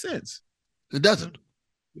doesn't make sense. It doesn't.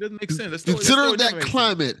 It doesn't make sense. Considering that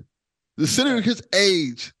climate, considering his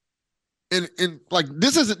age, and like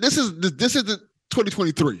this isn't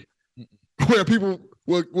 2023, where people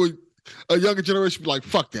will a younger generation be like,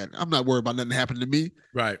 "Fuck that! I'm not worried about nothing happening to me."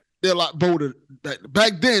 Right? They're a lot bolder.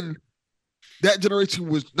 Back then, that generation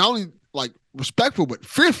was not only like respectful but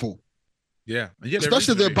fearful. Yeah,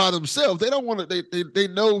 especially if they're by themselves. They don't want to. They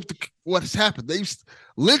know what has happened.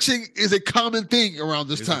 Lynching is a common thing around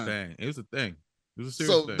this time. It was a thing.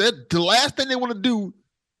 So the last thing they want to do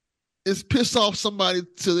is piss off somebody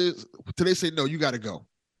till they say, no, you got to go.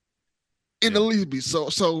 In the least be so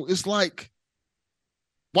it's like,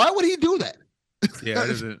 why would he do that? Yeah,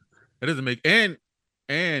 that doesn't make and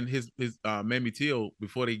his Mamie Till,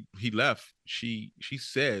 before he left, she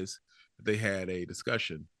says that they had a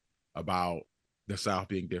discussion about the South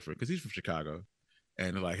being different because he's from Chicago,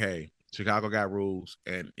 and they're like, hey, Chicago got rules,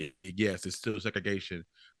 and yes, it's still segregation,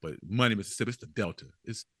 but Money, Mississippi, it's the Delta.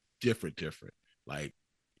 It's different. Like,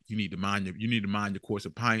 you need to mind your course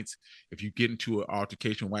of pints. If you get into an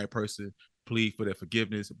altercation with a white person, plead for their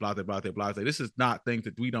forgiveness, blah, blah, blah, blah, blah. This is not things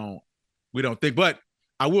that we don't think. But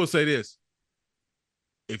I will say this.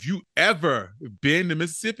 If you ever been to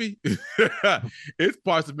Mississippi, it's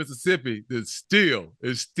parts of Mississippi that still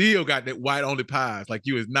got that white only pies. Like,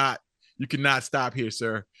 you cannot stop here,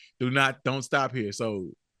 sir. Don't stop here.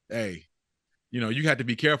 So, hey, you have to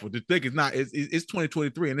be careful. The thing is it's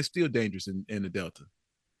 2023 and it's still dangerous in the Delta.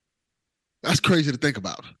 That's crazy to think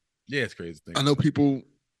about. Yeah, it's crazy to think. I know people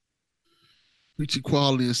preach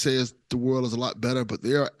equality and says the world is a lot better, but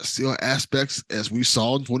there are still aspects, as we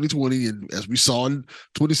saw in 2020 and as we saw in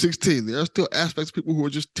 2016, there are still aspects of people who are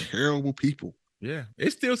just terrible people. Yeah,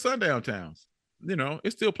 it's still sundown towns.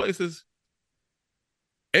 It's still places.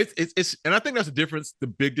 It's and I think that's the difference, the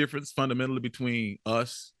big difference fundamentally between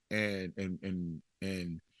us and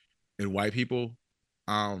white people,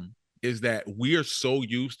 is that we are so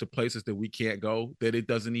used to places that we can't go that it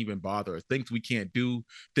doesn't even bother us. Things we can't do,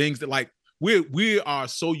 things that, like, we are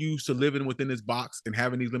so used to living within this box and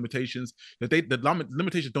having these limitations that the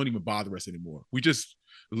limitations don't even bother us anymore. We just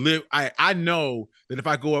live. I know that if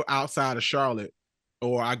I go outside of Charlotte,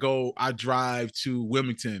 or I drive to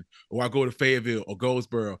Wilmington, or I go to Fayetteville or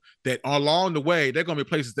Goldsboro, that along the way, there are going to be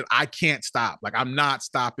places that I can't stop. Like, I'm not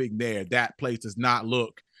stopping there. That place does not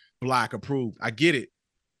look Black approved. I get it.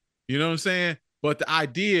 You know what I'm saying? But the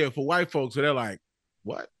idea for white folks, where they're like,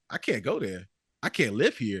 what? I can't go there. I can't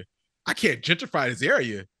live here. I can't gentrify this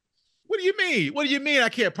area. What do you mean? What do you mean I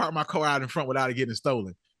can't park my car out in front without it getting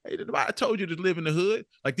stolen? Hey, I told you to live in the hood.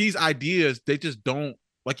 Like these ideas, they just don't,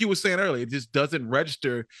 like you were saying earlier, it just doesn't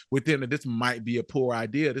register with them that this might be a poor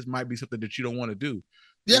idea. This might be something that you don't want to do.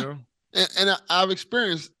 Yeah. You know? And I've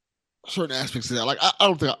experienced certain aspects of that. Like I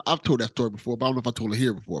don't think I've told that story before, but I don't know if I told it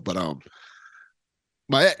here before. But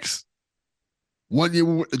my ex, one year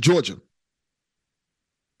we went to Georgia,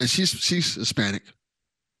 and she's Hispanic,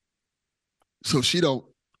 so she don't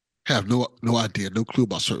have no idea, no clue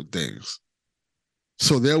about certain things.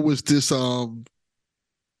 So there was this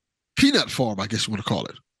peanut farm, I guess you want to call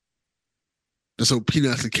it. And so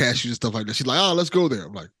peanuts and cashews and stuff like that. She's like, oh, let's go there.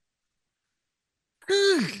 I'm like,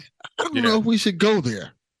 I don't know if we should go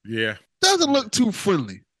there. Yeah. Doesn't look too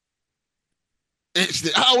friendly. And she's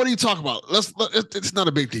like, oh, what are you talking about? It's not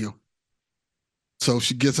a big deal. So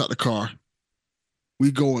she gets out the car.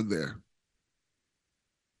 We go in there.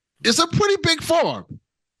 It's a pretty big farm.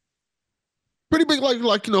 Pretty big,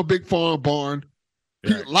 like big farm, barn.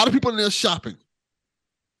 Right. A lot of people in there shopping.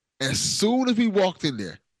 As soon as we walked in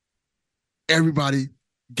there, everybody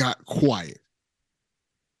got quiet.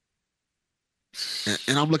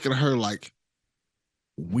 And I'm looking at her like,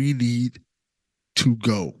 we need to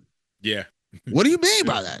go. Yeah. What do you mean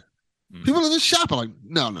by that? People are just shopping. Like,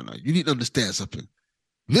 no. You need to understand something.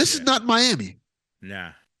 This is not Miami.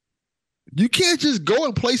 Nah. You can't just go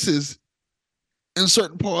in places in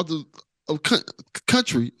certain parts of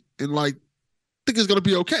country and like think it's gonna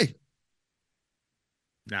be okay.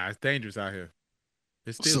 Nah, it's dangerous out here.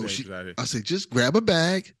 It's still dangerous out here. I say, just grab a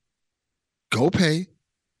bag, go pay,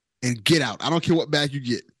 and get out. I don't care what bag you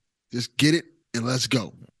get. Just get it and let's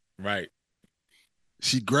go. Right.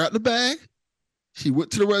 She grabbed the bag. She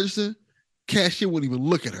went to the register. Cashier wouldn't even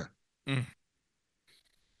look at her.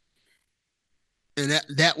 And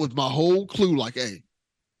that was my whole clue. Like, hey,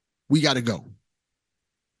 we got to go.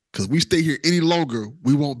 Because we stay here any longer,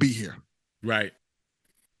 we won't be here. Right.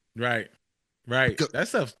 That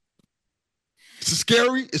stuff. It's a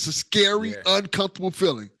scary, uncomfortable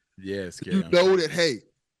feeling. Yeah, scary. You know that, hey,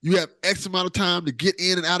 you have X amount of time to get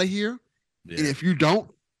in and out of here. Yeah. And if you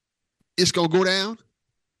don't, it's going to go down.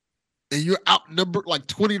 And you're outnumbered like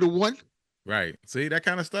 20-1. Right. See, that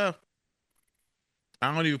kind of stuff.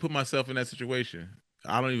 I don't even put myself in that situation.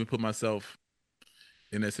 And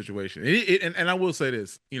I will say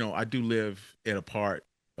this, I do live in a part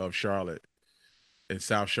of Charlotte, in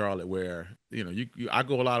South Charlotte, where, I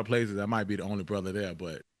go a lot of places. I might be the only brother there,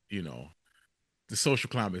 but, the social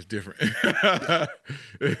climate is different.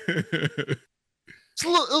 It's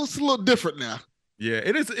a little different now. Yeah,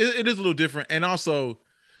 it is. It is a little different. And also,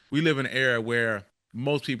 we live in an era where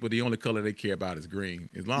most people, the only color they care about is green.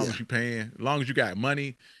 As long as you're paying, as long as you got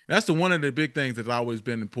money. That's one of the big things that's always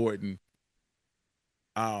been important.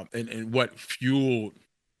 And what fueled,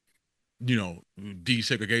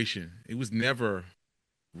 desegregation. It was never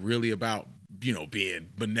really about, being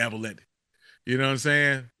benevolent. You know what I'm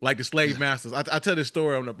saying? Like the slave masters. I tell this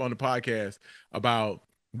story on the podcast about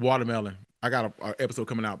watermelon. I got an episode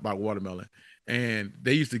coming out about watermelon. And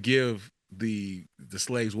they used to give the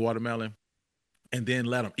slaves watermelon and then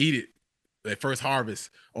let them eat it, their first harvest,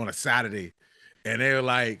 on a Saturday. And they were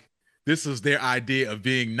like, this was their idea of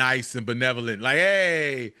being nice and benevolent. Like,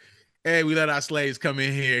 hey, we let our slaves come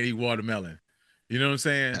in here and eat watermelon. You know what I'm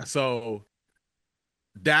saying? Yeah. So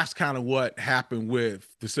that's kind of what happened with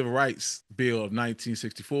the Civil Rights Bill of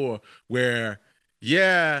 1964, where,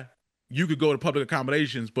 you could go to public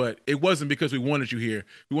accommodations, but it wasn't because we wanted you here.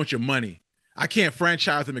 We want your money. I can't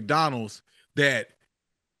franchise the McDonald's that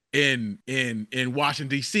in Washington,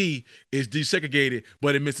 D.C. is desegregated,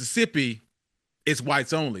 but in Mississippi, it's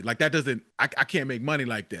whites only. Like that doesn't, I can't make money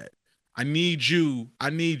like that. I need you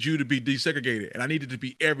to be desegregated, and I need it to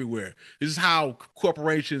be everywhere. This is how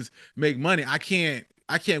corporations make money. I can't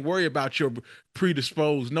worry about your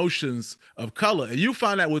predisposed notions of color. And you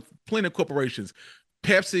find that with plenty of corporations.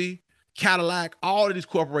 Pepsi, Cadillac, all of these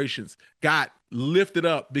corporations got lifted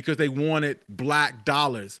up because they wanted black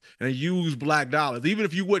dollars and they used black dollars. Even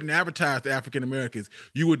if you wouldn't advertise to African Americans,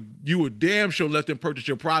 you would damn sure let them purchase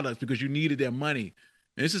your products because you needed their money.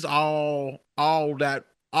 And this is all that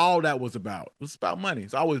was about. It's about money.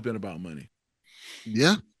 It's always been about money.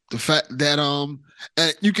 Yeah. The fact that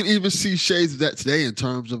and you can even see shades of that today in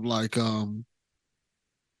terms of like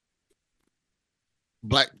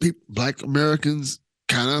black Americans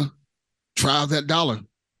kind of trial that dollar,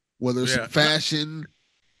 whether it's fashion,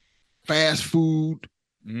 fast food.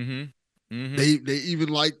 They even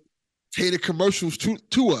like cater commercials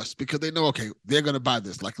to us because they know, okay, they're gonna buy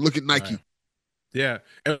this. Like, look at Nike. Right. Yeah,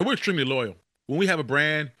 and we're extremely loyal. When we have a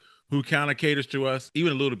brand who kind of caters to us,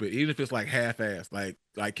 even a little bit, even if it's like half-assed,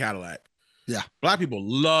 like Cadillac. Yeah, black people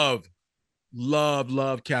love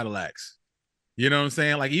love Cadillacs. You know what I'm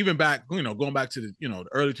saying? Like even back, going back to the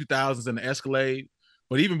early 2000s and the Escalade,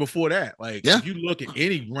 but even before that, like if you look at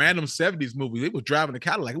any random 70s movie, they were driving a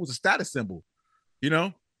Cadillac. It was a status symbol,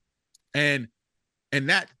 and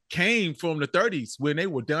that came from the 30s when they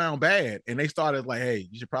were down bad and they started like, hey,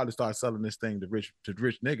 you should probably start selling this thing to rich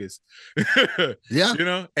niggas.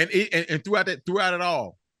 And throughout it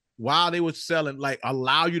all, while they were selling, like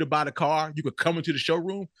allow you to buy the car, you could come into the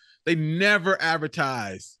showroom. They never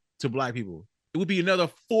advertised to Black people. It would be another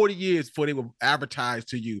 40 years before they would advertise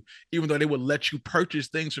to you, even though they would let you purchase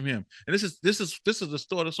things from him. And this is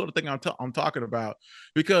the sort of thing I'm talking about,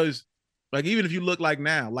 because like even if you look like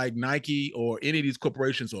now, like Nike or any of these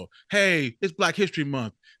corporations, or hey, it's Black History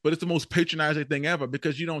Month, but it's the most patronizing thing ever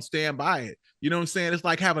because you don't stand by it. You know what I'm saying? It's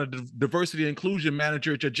like having a diversity and inclusion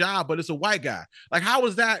manager at your job, but it's a white guy. Like, how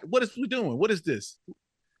is that? What is we doing? What is this?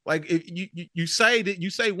 Like, if you say that you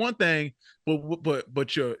say one thing, but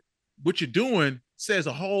what you're doing says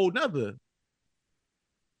a whole nother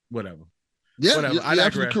whatever. Yeah, whatever. You're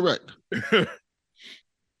absolutely correct.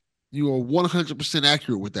 You are 100%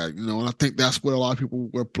 accurate with that, and I think that's where a lot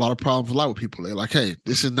of problems lie with people. They're like, hey,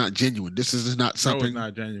 this is not genuine. This is not something. No,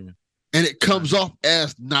 it's not genuine. And it comes off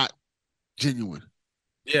as not genuine.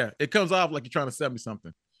 Yeah, it comes off like you're trying to sell me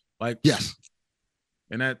something. Like, yes.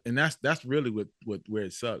 And that's really what where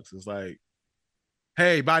it sucks. It's like,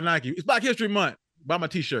 hey, buy Nike. It's Black History Month. Buy my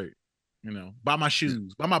t-shirt. Buy my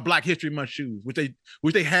shoes. Buy my Black History Month shoes, which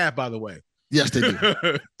they have, by the way. Yes, they do.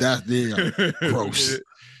 That's gross.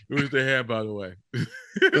 Which they have, by the way.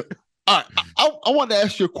 All right, I wanted to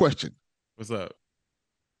ask you a question. What's up?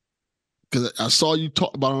 Because I saw you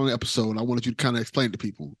talk about it on the episode. I wanted you to kind of explain to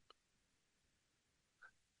people.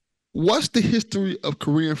 What's the history of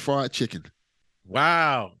Korean fried chicken?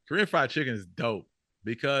 Wow, Korean fried chicken is dope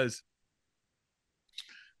because,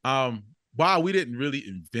 while we didn't really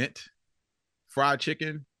invent fried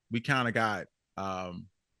chicken, we kind of got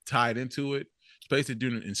tied into it. It's basically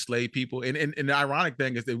doing enslaved people. And the ironic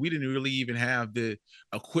thing is that we didn't really even have the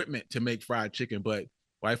equipment to make fried chicken, but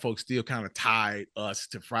white folks still kind of tied us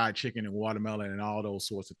to fried chicken and watermelon and all those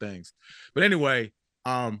sorts of things. But anyway,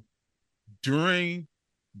 during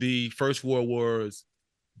the First World Wars,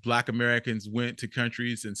 Black Americans went to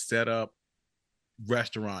countries and set up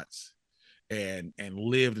restaurants and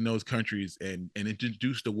lived in those countries and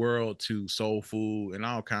introduced the world to soul food and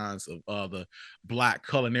all kinds of other Black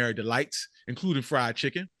culinary delights, including fried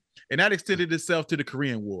chicken. And that extended itself to the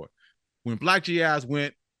Korean War. When Black GIs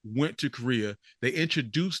went to Korea, they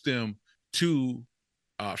introduced them to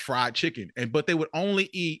fried chicken, but they would only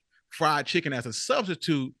eat fried chicken as a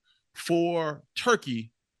substitute for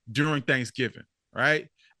turkey during Thanksgiving, right?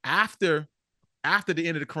 After the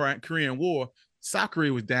end of the Korean War, South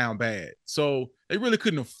Korea was down bad. So they really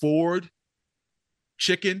couldn't afford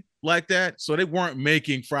chicken like that. So they weren't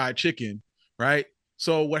making fried chicken, right?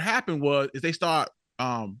 So what happened is they start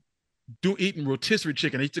eating rotisserie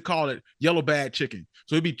chicken. They used to call it yellow bag chicken.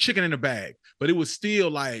 So it'd be chicken in a bag, but it was still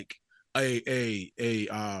like a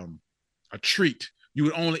treat. You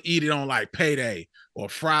would only eat it on like payday or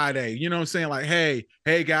Friday. You know what I'm saying? Like, hey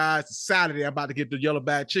guys, it's Saturday. I'm about to get the yellow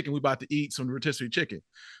bag chicken. We're about to eat some rotisserie chicken.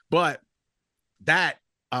 But that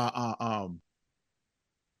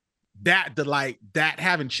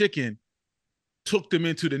having chicken took them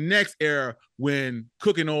into the next era when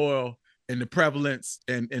cooking oil and the prevalence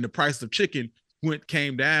and the price of chicken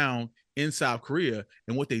came down in South Korea.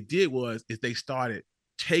 And what they did is they started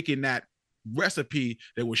taking that recipe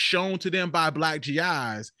that was shown to them by Black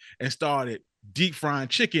GIs and started deep frying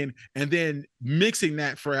chicken and then mixing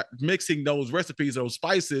those recipes, those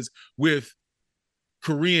spices with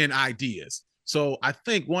Korean ideas. So I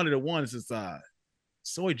think one of the ones is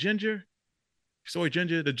soy ginger.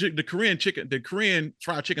 The Korean chicken, the Korean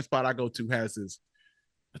fried chicken spot I go to has this.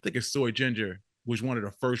 I think it's soy ginger, was one of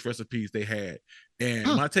the first recipes they had. And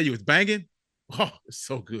when I tell you it's banging, it's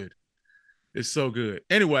so good. It's so good.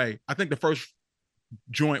 Anyway, I think the first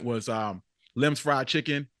joint was Lem's Fried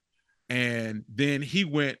Chicken. And then he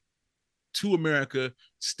went to America,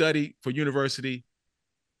 studied for university,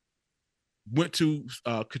 went to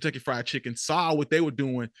Kentucky Fried Chicken, saw what they were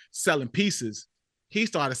doing, selling pieces. He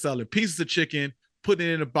started selling pieces of chicken, putting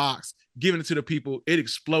it in a box, giving it to the people. It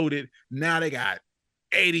exploded. Now they got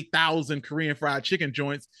 80,000 Korean fried chicken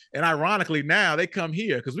joints. And ironically, now they come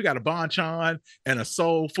here because we got a Bonchon and a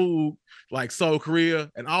Soul Food like Seoul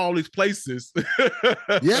Korea and all these places.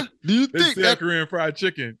 Yeah. Do you think that Korean fried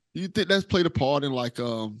chicken? Do you think that's played a part in like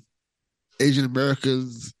Asian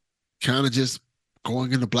Americans kind of just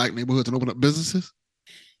going into Black neighborhoods and open up businesses?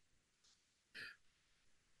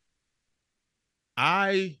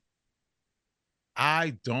 I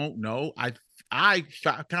I don't know. I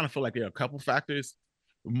kind of feel like there are a couple factors,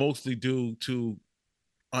 mostly due to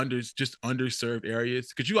just underserved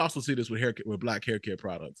areas. Because you also see this with black hair care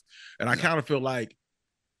products, and I kind of feel like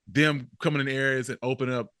them coming in areas and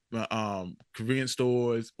opening up Korean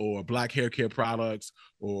stores or black hair care products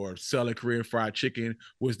or selling Korean fried chicken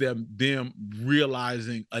was them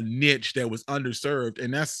realizing a niche that was underserved.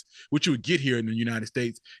 And that's what you would get here in the United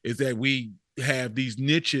States, is that we have these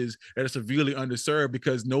niches that are severely underserved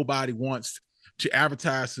because nobody wants to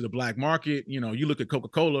advertise to the black market. You know, you look at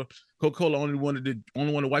Coca-Cola. Coca-Cola only wanted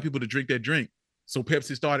white people to drink that drink. So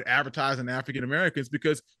Pepsi started advertising to African Americans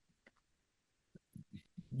because,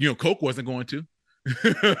 you know, Coke wasn't going to.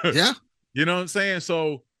 Yeah. You know what I'm saying?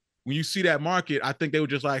 So when you see that market, I think they were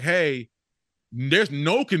just like, hey, there's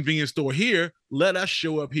no convenience store here. Let us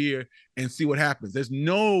show up here and see what happens. There's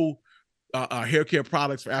no hair care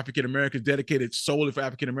products for African Americans dedicated solely for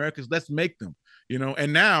African Americans. Let's make them, you know.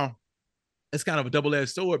 And now it's kind of a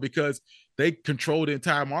double-edged sword because they control the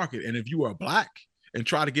entire market. And if you are black and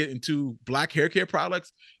try to get into black hair care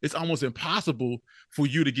products, it's almost impossible for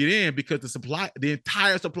you to get in because the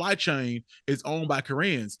entire supply chain is owned by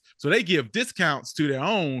Koreans. So they give discounts to their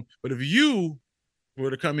own, but if you were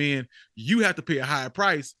to come in, you have to pay a higher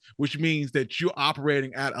price, which means that you're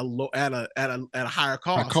operating at a higher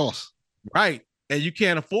cost. Right. And you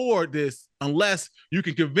can't afford this unless you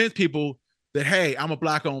can convince people that, hey, I'm a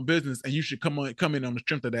black-owned business and you should come in on the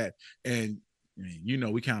strength of that. And, you know,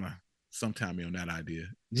 we kind of sometime on that idea.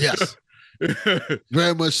 Yes.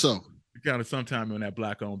 Very much so. We kind of sometime on that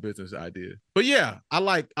black-owned business idea. But yeah, I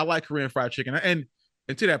like Korean fried chicken. And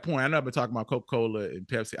to that point, I know I've been talking about Coca-Cola and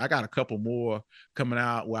Pepsi. I got a couple more coming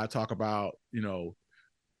out where I talk about, you know,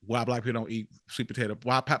 why black people don't eat sweet potato,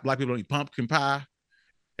 why black people don't eat pumpkin pie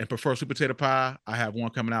and prefer sweet potato pie. I have one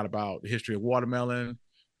coming out about the history of watermelon,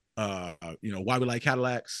 you know, why we like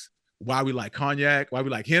Cadillacs, why we like cognac, why we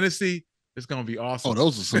like Hennessy. It's gonna be awesome. Oh,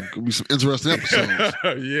 those are some interesting episodes.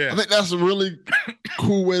 Yeah, I think that's a really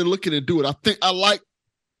cool way to look at it and do it. I think I like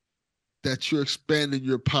that you're expanding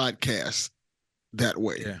your podcast that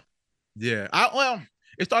way. Yeah. Well,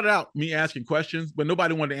 it started out me asking questions, but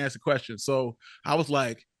nobody wanted to answer questions, so I was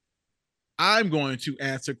like, I'm going to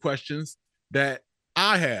answer questions that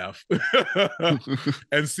I have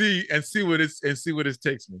and see what it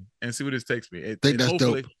takes me. I think that's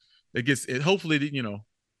hopefully dope. Hopefully, you know,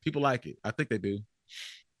 people like it. I think they do.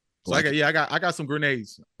 So I got some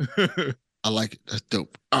grenades. I like it. That's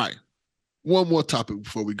dope. All right. One more topic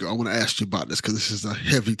before we go. I want to ask you about this because this is a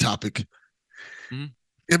heavy topic. Mm-hmm.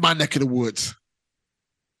 In my neck of the woods,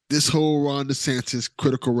 this whole Ron DeSantis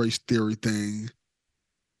critical race theory thing,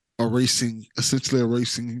 essentially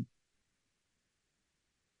erasing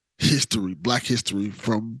history, black history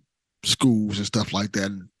from schools and stuff like that.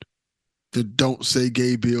 And the Don't Say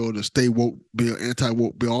Gay bill, the Stay Woke bill,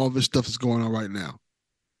 anti-woke bill, all this stuff is going on right now.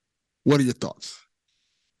 What are your thoughts?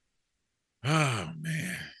 Oh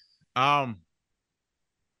man.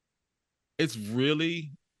 It's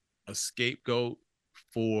really a scapegoat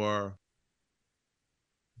for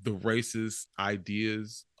the racist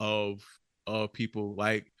ideas of people.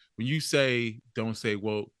 Like when you say don't say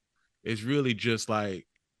woke, it's really just like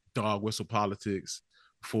dog whistle politics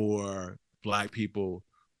for black people,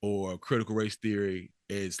 or critical race theory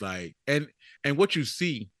is like, and what you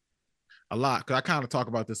see a lot, because I kind of talk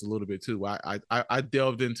about this a little bit too. I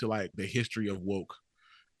delved into like the history of woke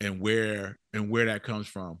and where that comes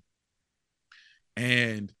from.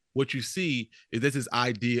 And what you see is there's this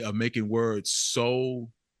idea of making words so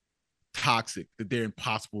toxic that they're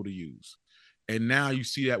impossible to use. And now you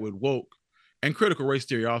see that with woke and critical race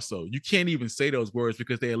theory also. You can't even say those words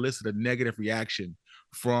because they elicit a negative reaction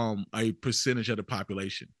from a percentage of the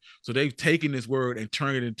population. So they've taken this word and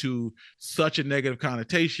turned it into such a negative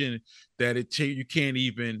connotation that you can't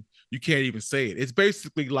even say it. It's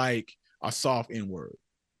basically like a soft N-word.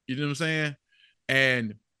 You know what I'm saying?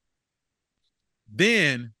 And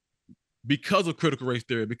then because of critical race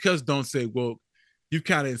theory, because don't say woke, you've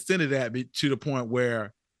kind of incented that to the point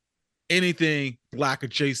where anything black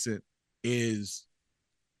adjacent is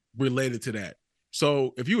related to that.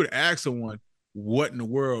 So if you would ask someone, what in the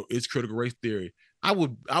world is critical race theory, I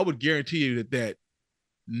would guarantee you that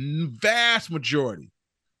vast majority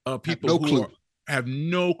of people have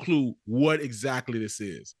no clue what exactly this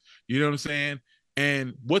is. You know what I'm saying?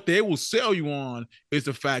 And what they will sell you on is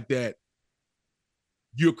the fact that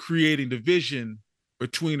you're creating division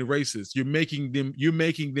between the races. You're making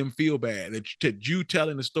them feel bad. That you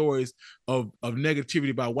telling the stories of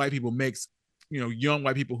negativity about white people makes, you know, young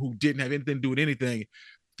white people who didn't have anything to do with anything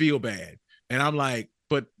feel bad. And I'm like,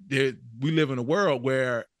 but we live in a world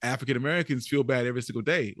where African Americans feel bad every single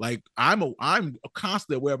day. Like I'm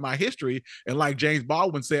constantly aware of my history, and like James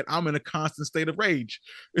Baldwin said, I'm in a constant state of rage.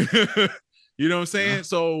 You know what I'm saying?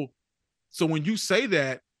 Yeah. So when you say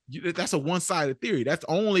that, that's a one-sided theory. That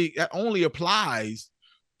only applies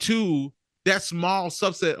to that small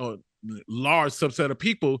subset or large subset of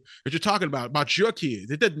people that you're talking about your kids.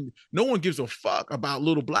 It doesn't. No one gives a fuck about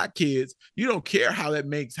little black kids. You don't care how that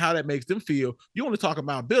makes them feel. You only talk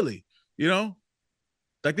about Billy. You know,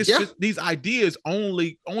 like this. Yeah. These ideas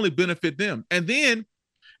only benefit them, and then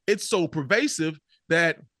it's so pervasive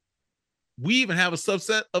that we even have a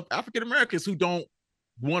subset of African Americans who don't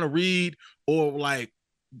want to read or like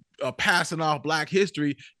passing off Black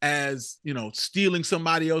history as, you know, stealing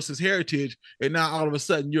somebody else's heritage, and now all of a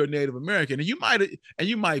sudden you're a Native American, and you might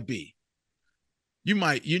be,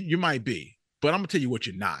 but I'm gonna tell you what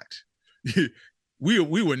you're not. we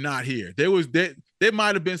were not here. There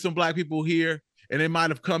might have been some Black people here, and they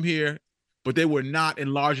might have come here, but they were not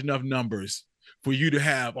in large enough numbers for you to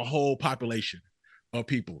have a whole population of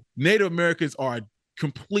people. Native Americans are a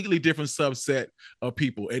completely different subset of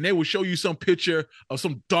people, and they will show you some picture of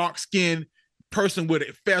some dark-skinned person with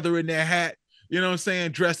a feather in their hat, you know what I'm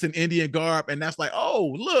saying, dressed in Indian garb, and that's like,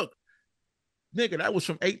 oh, look, nigga, that was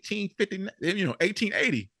from 1850, you know,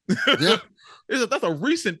 1880. Yeah. That's a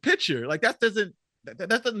recent picture. Like that doesn't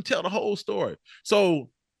tell the whole story. So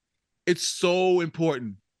it's so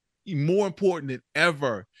important, more important than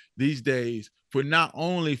ever these days, for not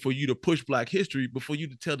only for you to push Black history, but for you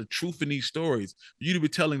to tell the truth in these stories, for you to be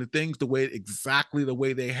telling the things exactly the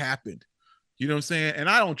way they happened. You know what I'm saying? And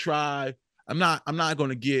I'm not going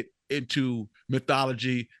to get into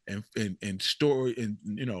mythology and story and,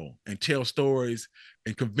 you know, and tell stories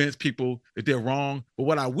and convince people that they're wrong. But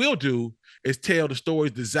what I will do is tell the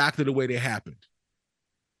stories exactly the way they happened.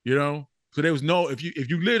 You know? So there was no, if you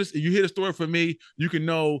hear the story from me, you can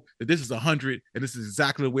know that this is 100 and this is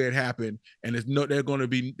exactly the way it happened. And there's no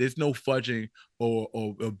fudging or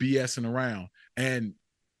BSing around. And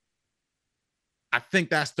I think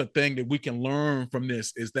that's the thing that we can learn from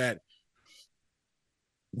this, is that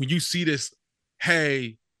when you see this,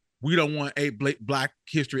 hey, we don't want Black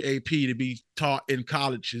history AP to be taught in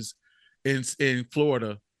colleges in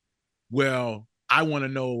Florida. Well, I want to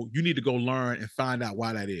know, you need to go learn and find out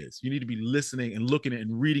why that is. You need to be listening and looking at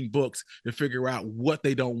and reading books to figure out what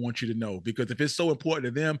they don't want you to know. Because if it's so important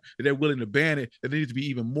to them that they're willing to ban it, then it needs to be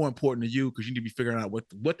even more important to you, because you need to be figuring out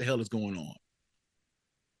what the hell is going on.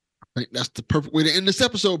 I think that's the perfect way to end this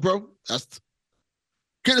episode, bro. Couldn't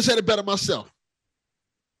have said it better myself.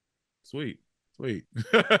 Sweet.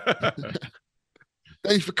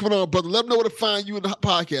 Thanks for coming on, brother. Let them know where to find you in the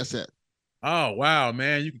podcast at. Oh, wow,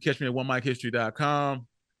 man. You can catch me at OneMikeHistory.com.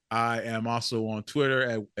 I am also on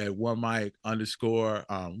Twitter at OneMike_,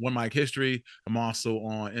 OneMikeHistory. I'm also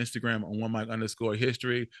on Instagram on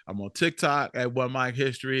OneMike_history. I'm on TikTok at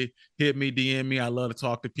OneMikeHistory. Hit me, DM me. I love to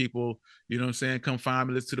talk to people. You know what I'm saying? Come find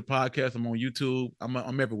me, listen to the podcast. I'm on YouTube.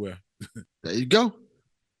 I'm everywhere. There you go.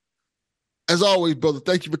 As always, brother,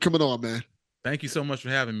 thank you for coming on, man. Thank you so much for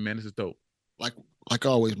having me, man. This is dope. Like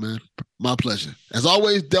always, man. My pleasure. As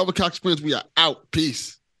always, Delvin Cox Experience, we are out.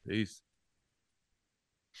 Peace.